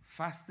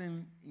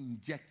 Fasting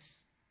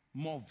injects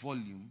more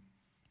volume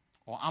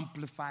or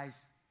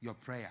amplifies your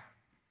prayer.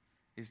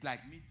 It's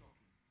like me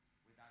talking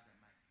without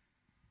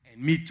the mic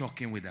and me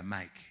talking with a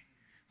mic.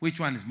 Which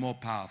one is more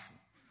powerful?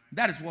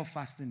 That is what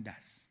fasting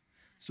does.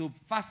 So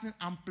fasting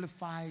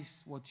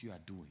amplifies what you are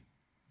doing.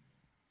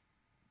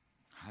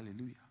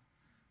 Hallelujah.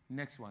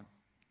 Next one.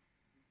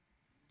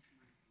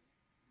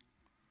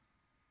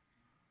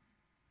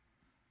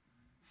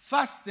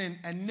 Fasting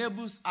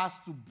enables us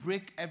to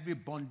break every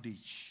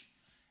bondage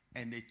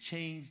and the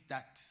chains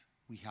that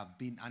we have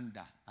been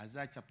under.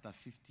 Isaiah chapter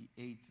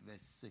 58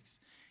 verse 6.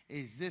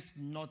 Is this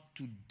not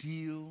to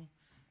deal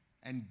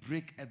and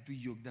break every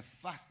yoke? The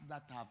fast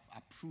that I have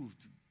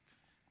approved,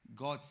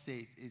 God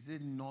says, is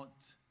this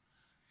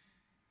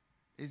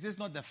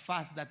not the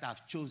fast that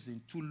I've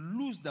chosen to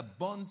loose the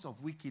bonds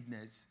of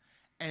wickedness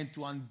and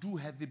to undo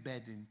heavy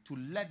burden, to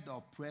let the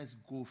oppressed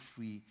go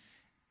free,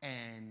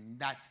 and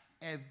that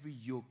every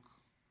yoke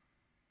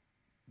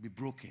be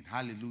broken?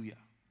 Hallelujah.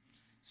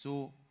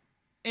 So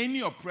any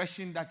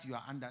oppression that you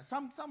are under,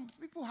 some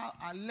people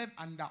are left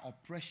under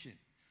oppression.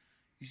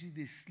 You see,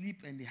 they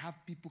sleep and they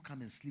have people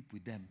come and sleep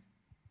with them.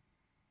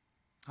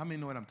 How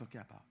many know what I'm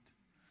talking about?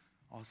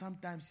 Or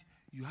sometimes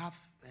you have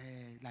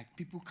like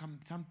people come,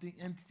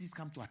 entities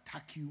come to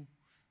attack you,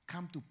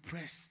 come to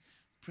press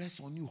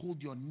on you,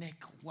 hold your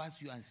neck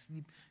whilst you are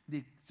asleep.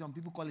 Some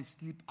people call it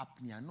sleep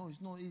apnea.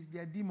 No, it's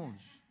their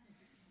demons.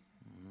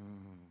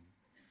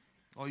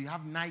 Or you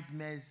have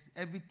nightmares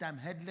every time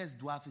headless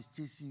dwarf is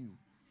chasing you.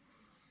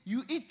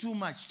 You eat too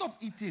much. Stop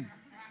eating.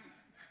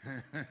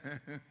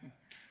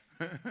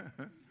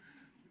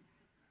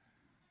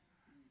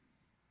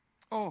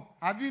 Oh,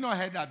 have you not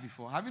heard that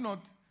before? Have you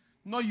not?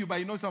 Not you, but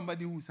you know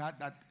somebody who's had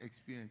that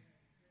experience.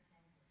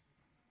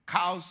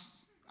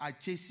 Cows are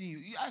chasing you.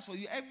 You ask for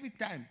you every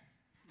time.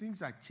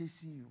 Things are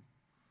chasing you.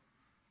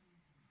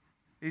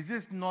 Is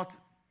this not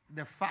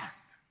the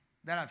fast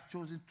that I've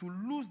chosen to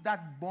lose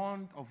that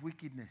bond of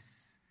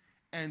wickedness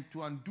and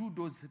to undo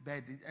those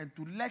burdens and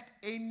to let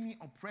any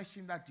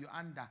oppression that you're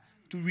under,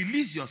 to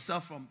release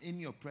yourself from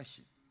any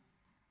oppression?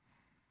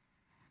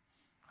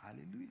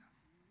 Hallelujah.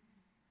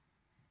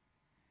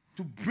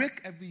 To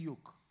break every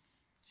yoke.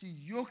 See,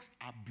 yokes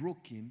are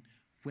broken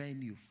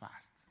when you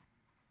fast.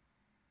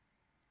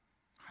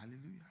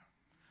 Hallelujah.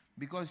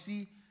 Because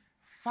see,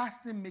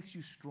 fasting makes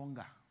you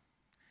stronger.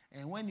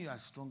 And when you are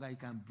stronger, you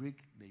can break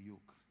the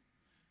yoke.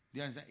 Do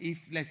you understand?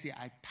 If, let's say,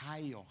 I tie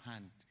your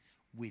hand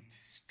with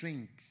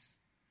strings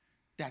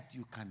that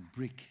you can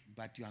break,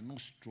 but you are not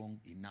strong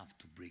enough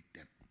to break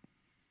them,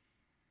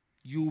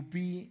 you'll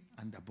be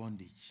under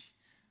bondage.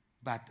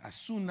 But as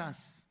soon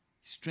as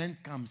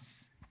strength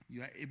comes,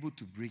 you are able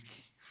to break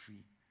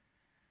free.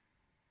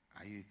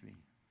 Are you with me?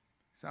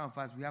 Some of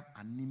us, we have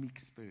anemic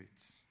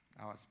spirits.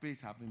 Our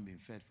spirits haven't been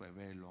fed for a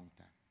very long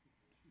time.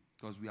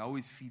 Because we are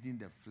always feeding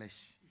the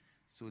flesh.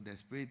 So the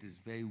spirit is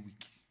very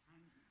weak,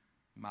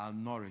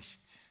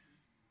 malnourished,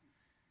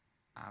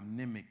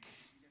 anemic.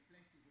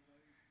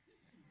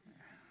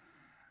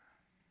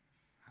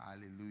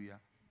 Hallelujah.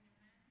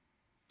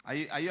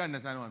 Are you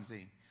understanding what I'm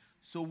saying?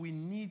 So we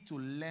need to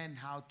learn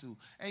how to.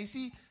 And you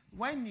see,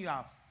 when you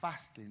are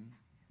fasting,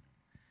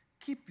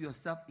 keep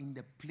yourself in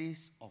the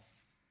place of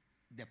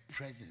the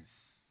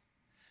presence.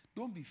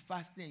 Don't be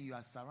fasting and you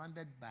are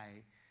surrounded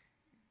by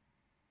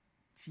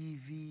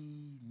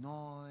TV,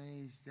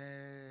 noise,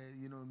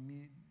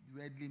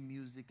 redly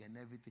music and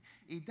everything.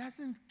 It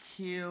doesn't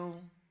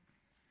kill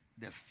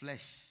the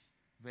flesh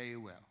very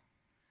well.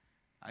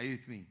 Are you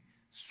with me?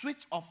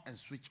 Switch off and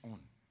switch on.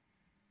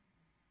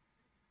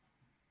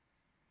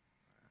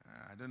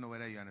 I don't know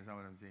whether you understand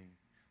what I'm saying.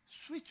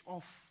 Switch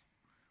off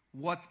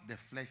what the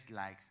flesh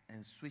likes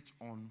and switch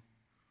on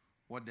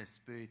what the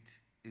spirit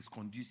is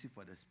conducive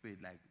for the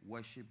spirit, like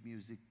worship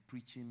music,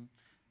 preaching,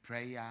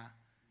 prayer,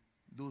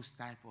 those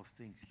type of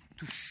things,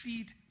 to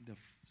feed the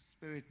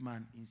spirit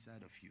man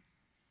inside of you.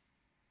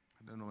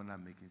 I don't know when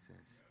I'm making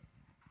sense.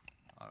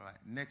 All right,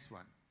 next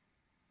one.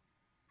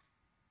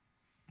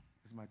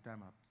 Is my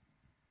time up?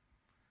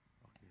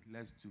 Okay,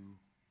 let's do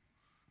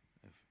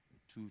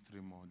 2,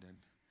 3 more then.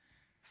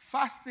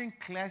 Fasting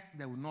clears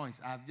the noise.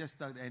 I've just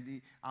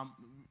started,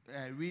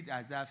 and read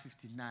Isaiah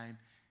 59.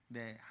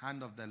 The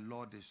hand of the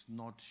Lord is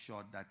not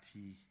short that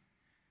he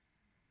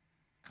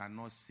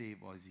cannot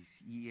save, or is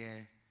his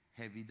ear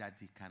heavy that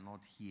he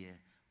cannot hear,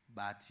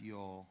 but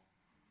your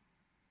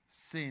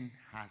sin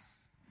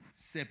has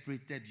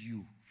separated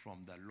you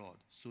from the Lord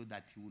so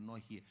that he will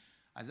not hear.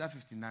 Isaiah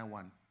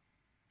 59:1.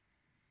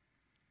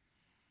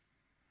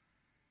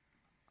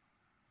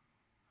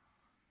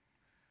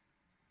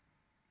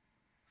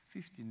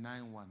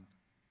 (59:1).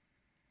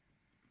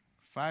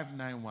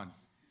 591.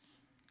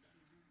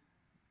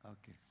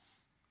 Okay.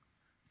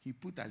 He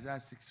put Isaiah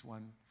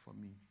 6:1 for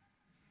me.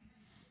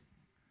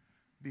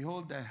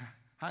 Behold, the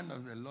hand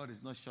of the Lord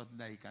is not short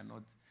that he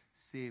cannot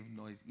save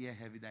noise, ear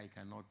heavy that you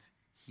cannot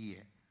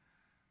hear.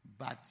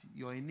 But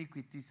your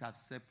iniquities have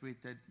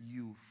separated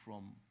you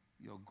from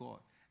your God,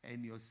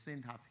 and your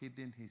sin have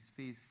hidden his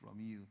face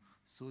from you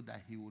so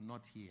that he will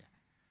not hear.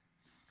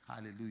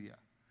 Hallelujah.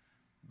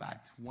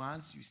 But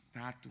once you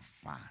start to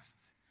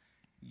fast,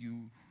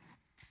 you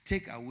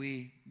take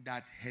away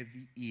that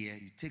heavy ear.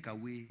 You take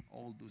away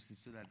all those things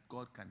so that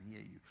God can hear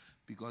you.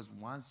 Because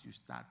once you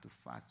start to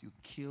fast, you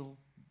kill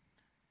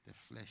the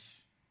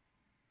flesh.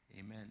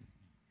 Amen.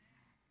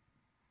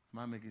 Am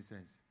I making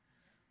sense?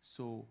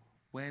 So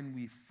when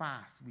we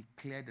fast, we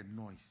clear the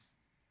noise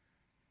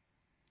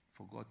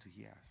for God to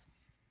hear us.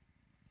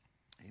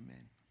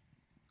 Amen.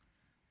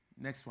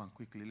 Next one,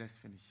 quickly. Let's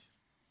finish.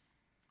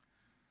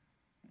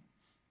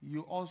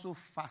 You also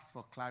fast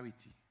for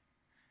clarity.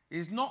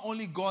 It's not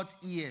only God's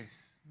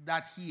ears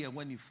that hear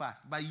when you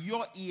fast, but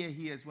your ear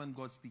hears when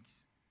God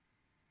speaks.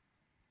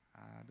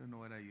 I don't know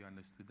whether you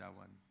understood that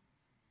one.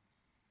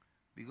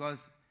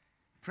 Because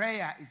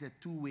prayer is a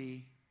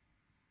two-way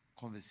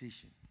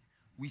conversation.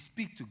 We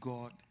speak to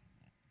God,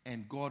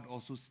 and God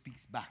also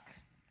speaks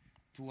back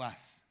to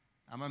us.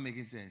 Am I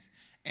making sense?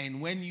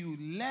 And when you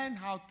learn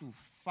how to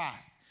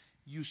fast,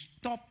 you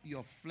stop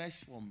your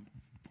flesh from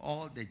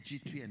all the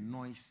jittery and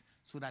noise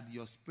so that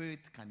your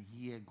spirit can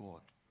hear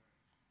God.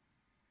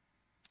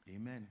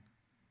 Amen.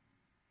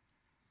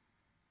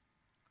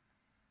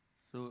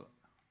 So,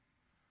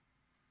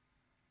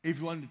 if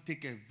you want to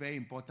take a very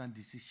important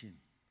decision,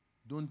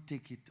 don't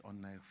take it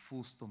on a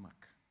full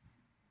stomach.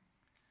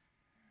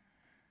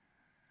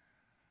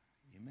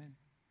 Amen.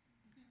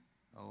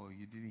 Oh,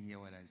 you didn't hear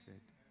what I said.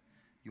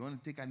 You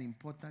want to take an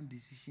important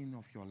decision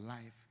of your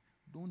life,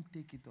 don't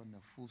take it on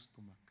a full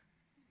stomach.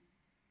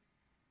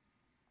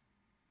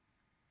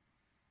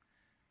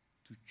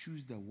 To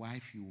choose the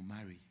wife you will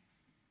marry,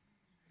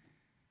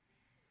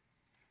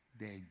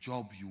 the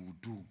job you will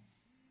do,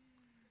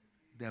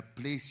 the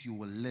place you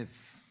will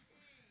live,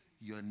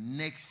 your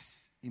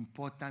next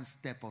important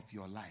step of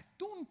your life.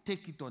 Don't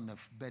take it on a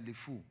belly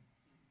full.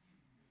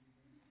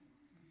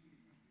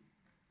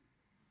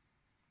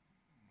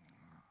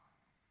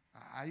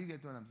 Are you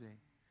getting what I'm saying?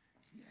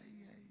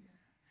 Yeah.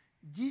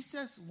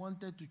 Jesus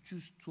wanted to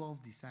choose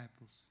 12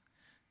 disciples.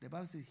 The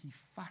Bible says he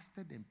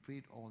fasted and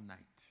prayed all night.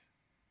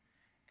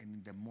 And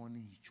in the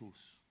morning he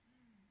chose.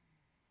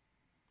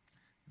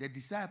 The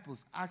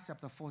disciples, Acts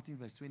chapter 14,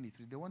 verse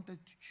 23, they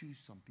wanted to choose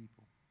some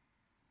people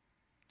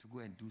to go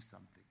and do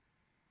something.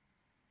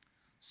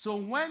 So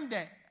when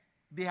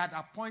they had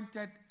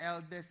appointed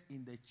elders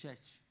in the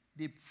church,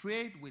 they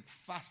prayed with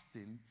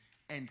fasting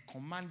and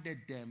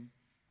commended them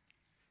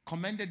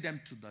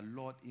to the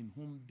Lord in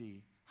whom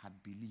they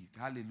had believed.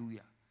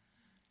 Hallelujah.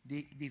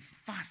 They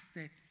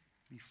fasted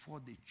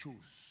before they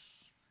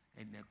chose,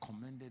 and they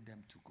commended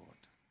them to God.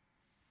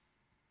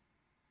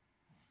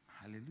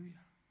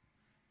 Hallelujah.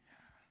 Yeah.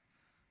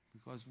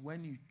 Because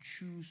when you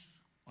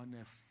choose on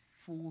a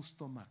full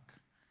stomach,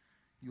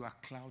 you are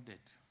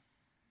clouded.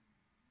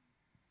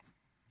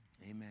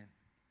 Amen.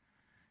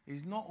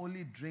 It's not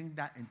only drink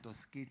that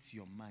intoxicates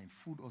your mind,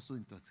 food also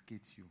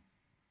intoxicates you.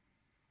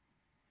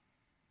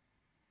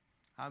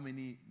 How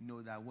many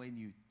know that when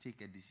you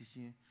take a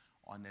decision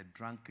on a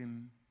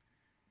drunken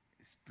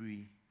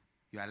spree,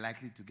 you are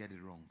likely to get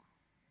it wrong?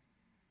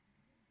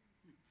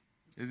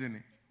 Isn't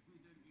it?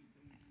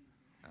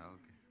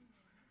 Okay.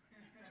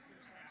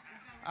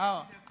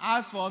 Oh,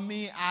 as for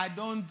me, I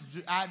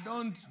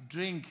don't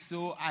drink,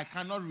 so I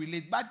cannot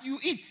relate. But you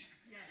eat.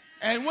 Yes.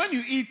 And when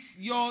you eat,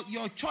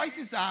 your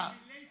choices are...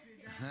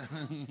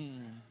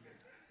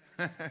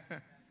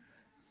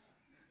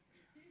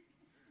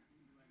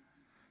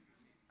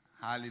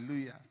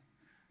 Hallelujah.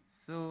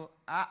 So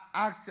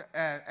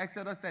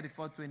Exodus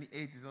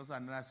 34:28 is also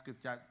another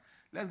scripture.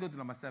 Let's go to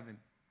number 7.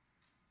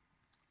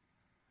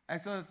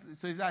 Exodus,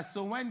 so it's that,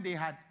 so when they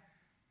had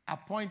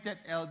appointed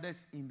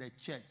elders in the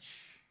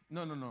church.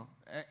 No.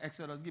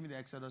 Exodus, give me the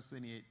Exodus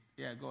 28.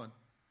 Yeah, go on.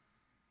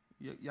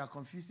 You are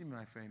confusing me,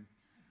 my friend.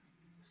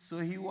 So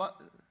he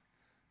was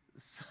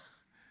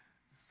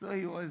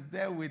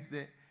there with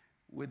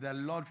the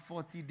Lord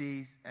 40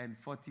 days and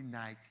 40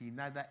 nights. He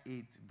neither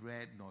ate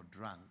bread nor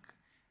drank.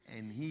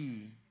 And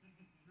he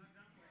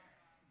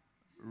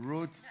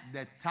wrote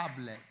the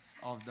tablets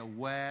of the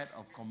word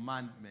of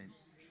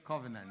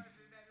covenant.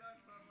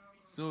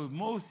 So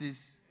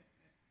Moses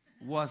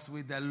was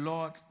with the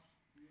Lord.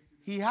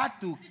 He had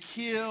to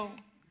kill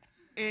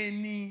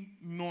any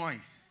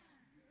noise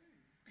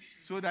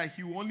so that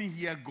he will only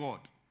hear God.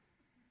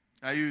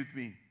 Are you with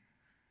me?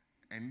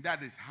 And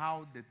that is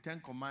how the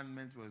 10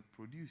 Commandments were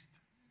produced.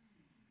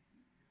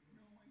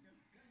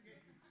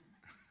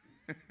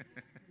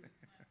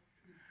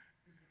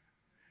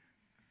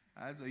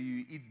 That's why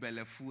you eat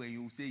belefu and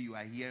you say you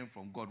are hearing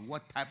from God.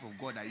 What type of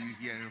God are you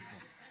hearing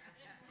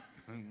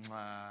from?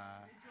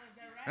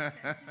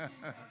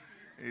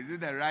 Is it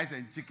the rice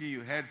and chicken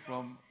you heard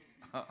from,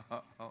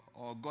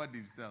 or God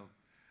himself?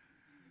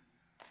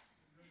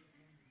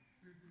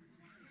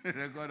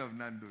 The God of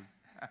Nando's.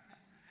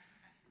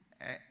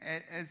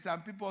 And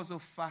some people also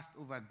fast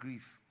over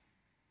grief.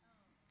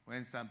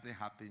 when something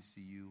happens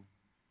to you,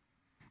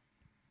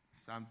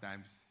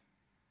 sometimes,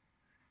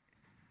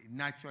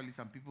 naturally,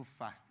 some people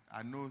fast.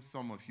 I know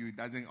some of you, it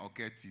doesn't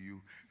occur to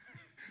you.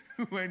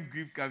 When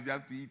grief comes, you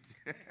have to eat.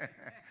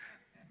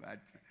 But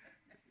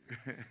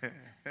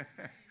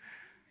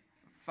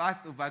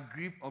fast over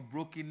grief or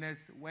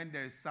brokenness when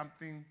there is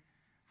something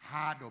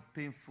hard or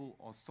painful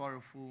or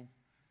sorrowful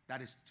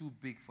that is too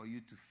big for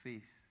you to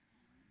face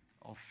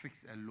or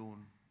fix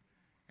alone.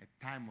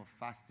 A time of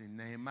fasting.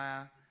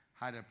 Nehemiah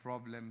had a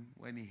problem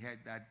when he heard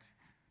that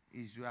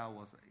Israel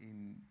was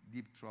in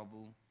deep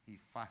trouble. He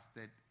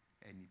fasted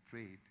and he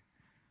prayed.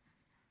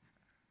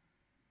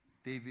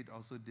 David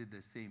also did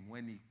the same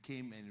when he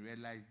came and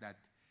realized that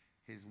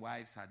his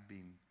wives had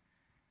been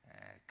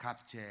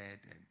captured,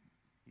 and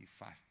he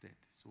fasted.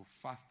 So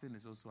fasting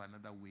is also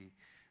another way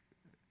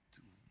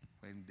to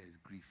when there's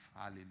grief.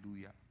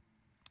 Hallelujah.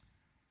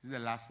 This is the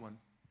last one.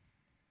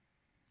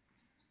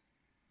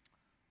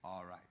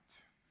 All right.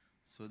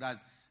 So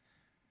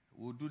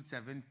we'll do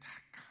 7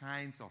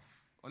 kinds of,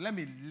 or let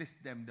me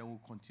list them, then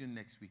we'll continue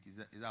next week. Is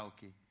that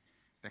okay?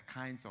 The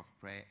kinds of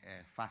prayer,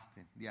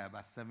 fasting. There are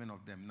about 7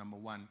 of them. Number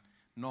 1,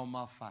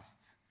 normal fast.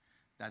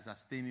 That's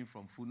abstaining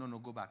from food. No,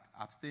 go back.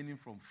 Abstaining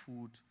from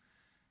food,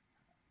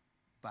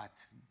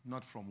 but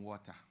not from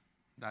water.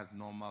 That's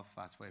normal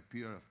fast for a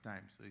period of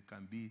time. So it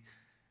can be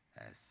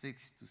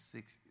 6 to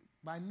 6.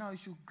 By now, you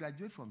should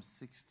graduate from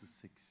 6 to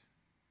 6.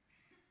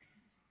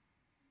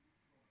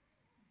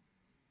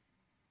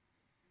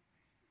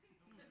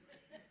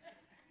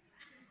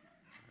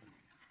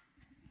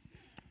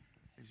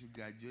 You should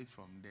graduate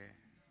from there.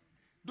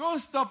 Don't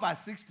stop at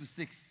 6 to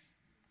 6.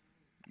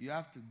 You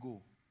have to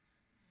go.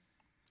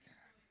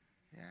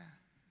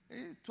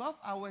 Yeah. 12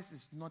 hours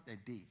is not a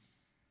day.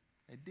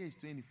 A day is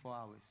 24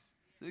 hours.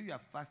 So if you are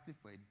fasting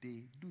for a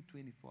day, do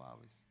 24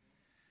 hours.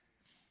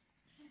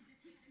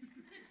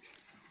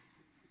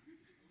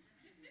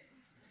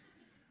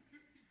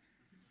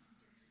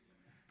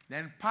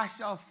 Then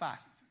partial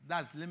fast.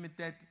 That's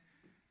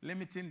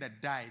limiting the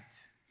diet.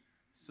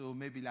 So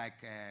maybe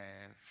like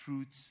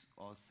fruits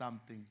or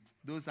something.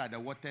 Those are the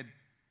watered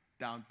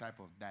down type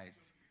of diet.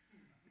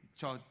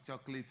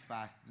 Chocolate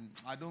fast.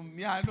 I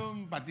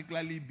don't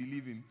particularly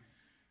believe in.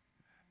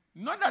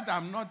 Not that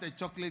I'm not a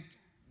chocolate.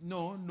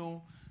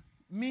 No.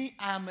 Me,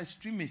 I am a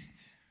extremist.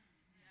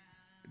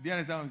 Do you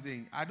understand what I'm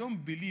saying? I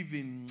don't believe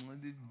in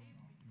this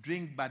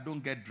drink but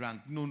don't get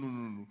drunk. No.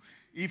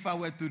 If I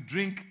were to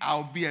drink,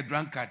 I'll be a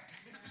drunkard.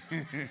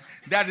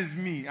 That is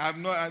me.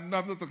 I'm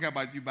not talking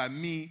about you, but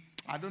me,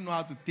 I don't know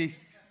how to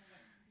taste.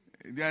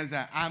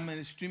 I'm an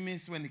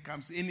extremist when it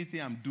comes to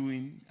anything I'm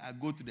doing. I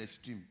go to the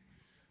extreme.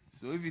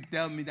 So if you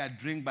tell me that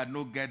drink but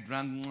not get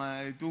drunk,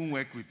 it won't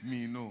work with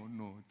me. No,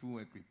 it won't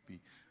work with me.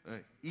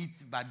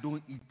 Eat but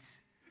don't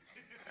eat.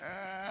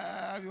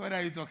 What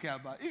are you talking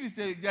about? If you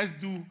say just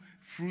do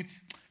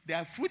fruits, there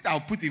are fruit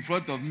I'll put in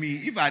front of me.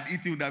 If I'd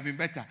eaten, it would have been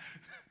better.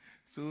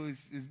 So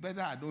it's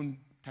better I don't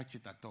touch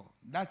it at all.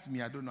 That's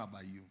me. I don't know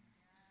about you.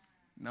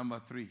 Number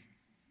 3.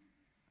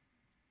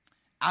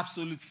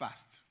 Absolute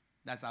fast.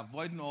 That's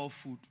avoiding all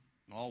food,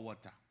 all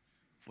water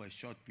for a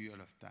short period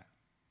of time.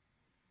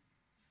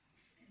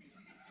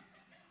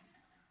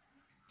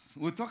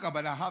 We'll talk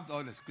about it. I have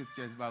all the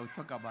scriptures, but we'll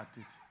talk about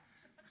it.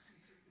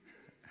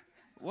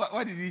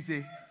 What did he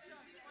say?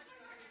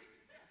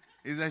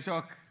 It's a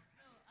shock.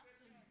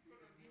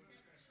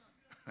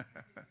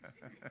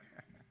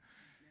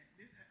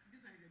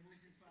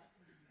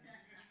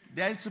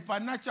 There is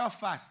supernatural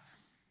fast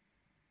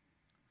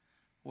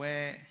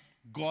where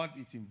God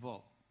is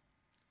involved.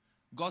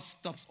 God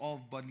stops all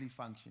bodily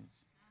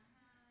functions.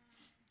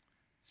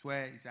 It's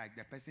where it's like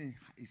the person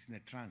is in a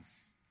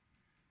trance,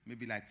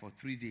 maybe like for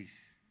 3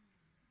 days.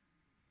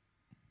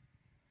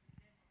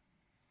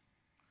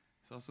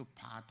 It's also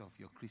part of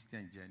your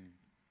Christian journey.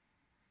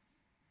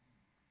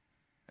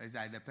 It's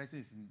like the person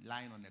is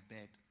lying on a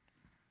bed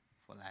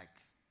for like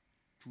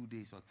 2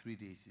 days or 3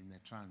 days in a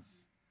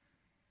trance.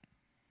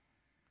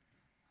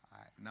 All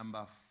right,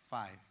 number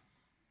 5.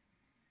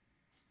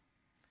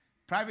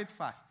 Private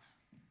fast.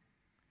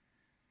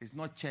 It's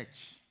not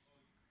church,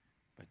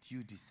 but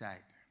you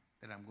decide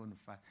that I'm going to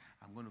fast.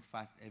 I'm going to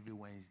fast every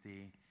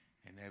Wednesday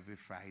and every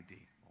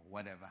Friday or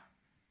whatever.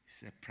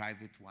 It's a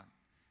private one,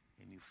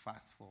 and you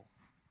fast for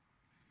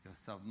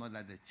yourself. Not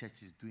that the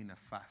church is doing a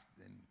fast,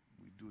 then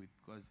we do it.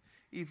 Because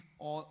if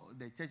all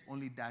the church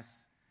only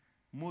does,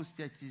 most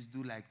churches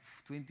do like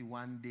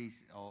 21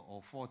 days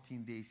or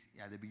 14 days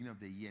at the beginning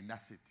of the year, and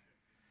that's it.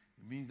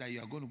 It means that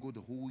you are going to go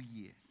the whole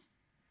year.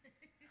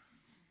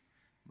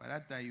 By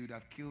that time, you would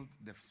have killed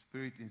the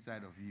spirit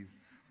inside of you.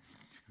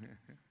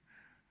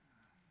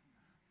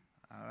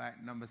 All right,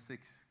 number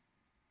 6.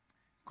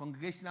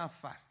 Congregational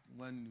fast.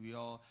 When we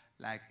all,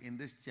 like in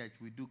this church,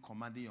 we do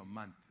commanding your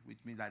month, which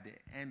means at the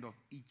end of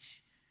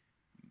each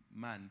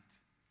month,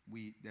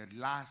 the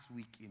last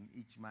week in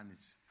each month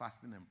is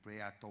fasting and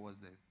prayer towards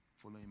the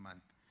following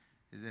month,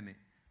 isn't it?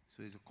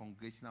 So it's a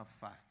congregational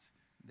fast.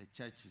 The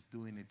church is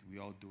doing it. We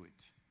all do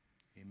it.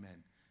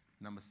 Amen.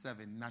 Number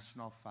 7,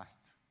 national fast.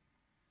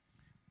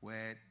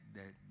 where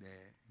the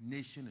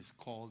nation is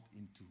called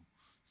into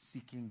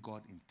seeking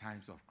God in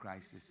times of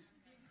crisis.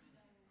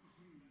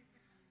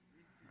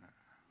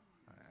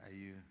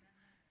 You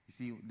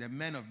see, the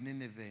men of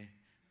Nineveh,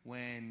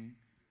 when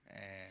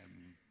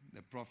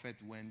the prophet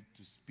went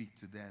to speak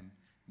to them,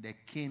 the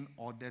king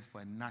ordered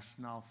for a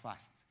national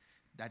fast,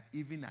 that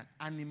even an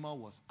animal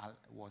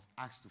was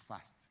asked to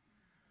fast.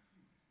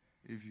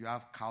 If you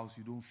have cows,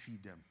 you don't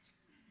feed them.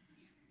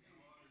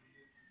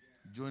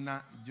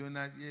 Jonah,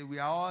 yeah, we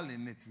are all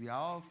in it. We are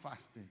all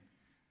fasting.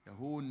 The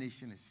whole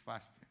nation is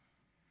fasting.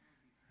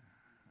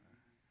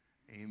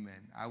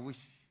 Amen. I wish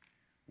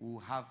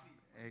we'll have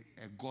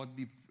a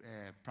godly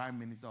prime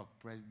minister or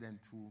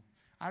president who...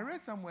 I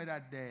read somewhere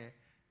that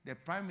the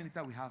prime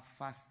minister will have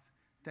fast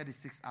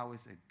 36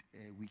 hours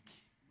a week.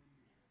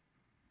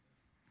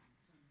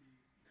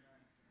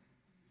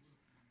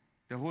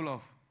 The whole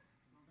of...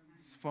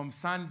 From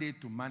Sunday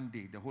to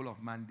Monday, the whole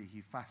of Monday, he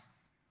fasts.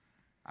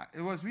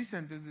 It was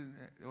recent.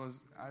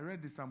 I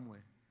read it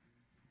somewhere.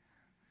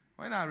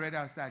 When I read it,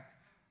 I was like,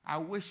 I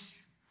wish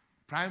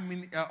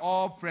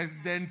all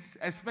presidents,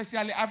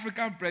 especially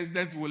African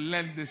presidents, will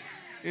learn this.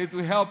 It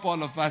will help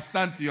all of us.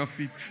 Stand to your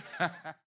feet.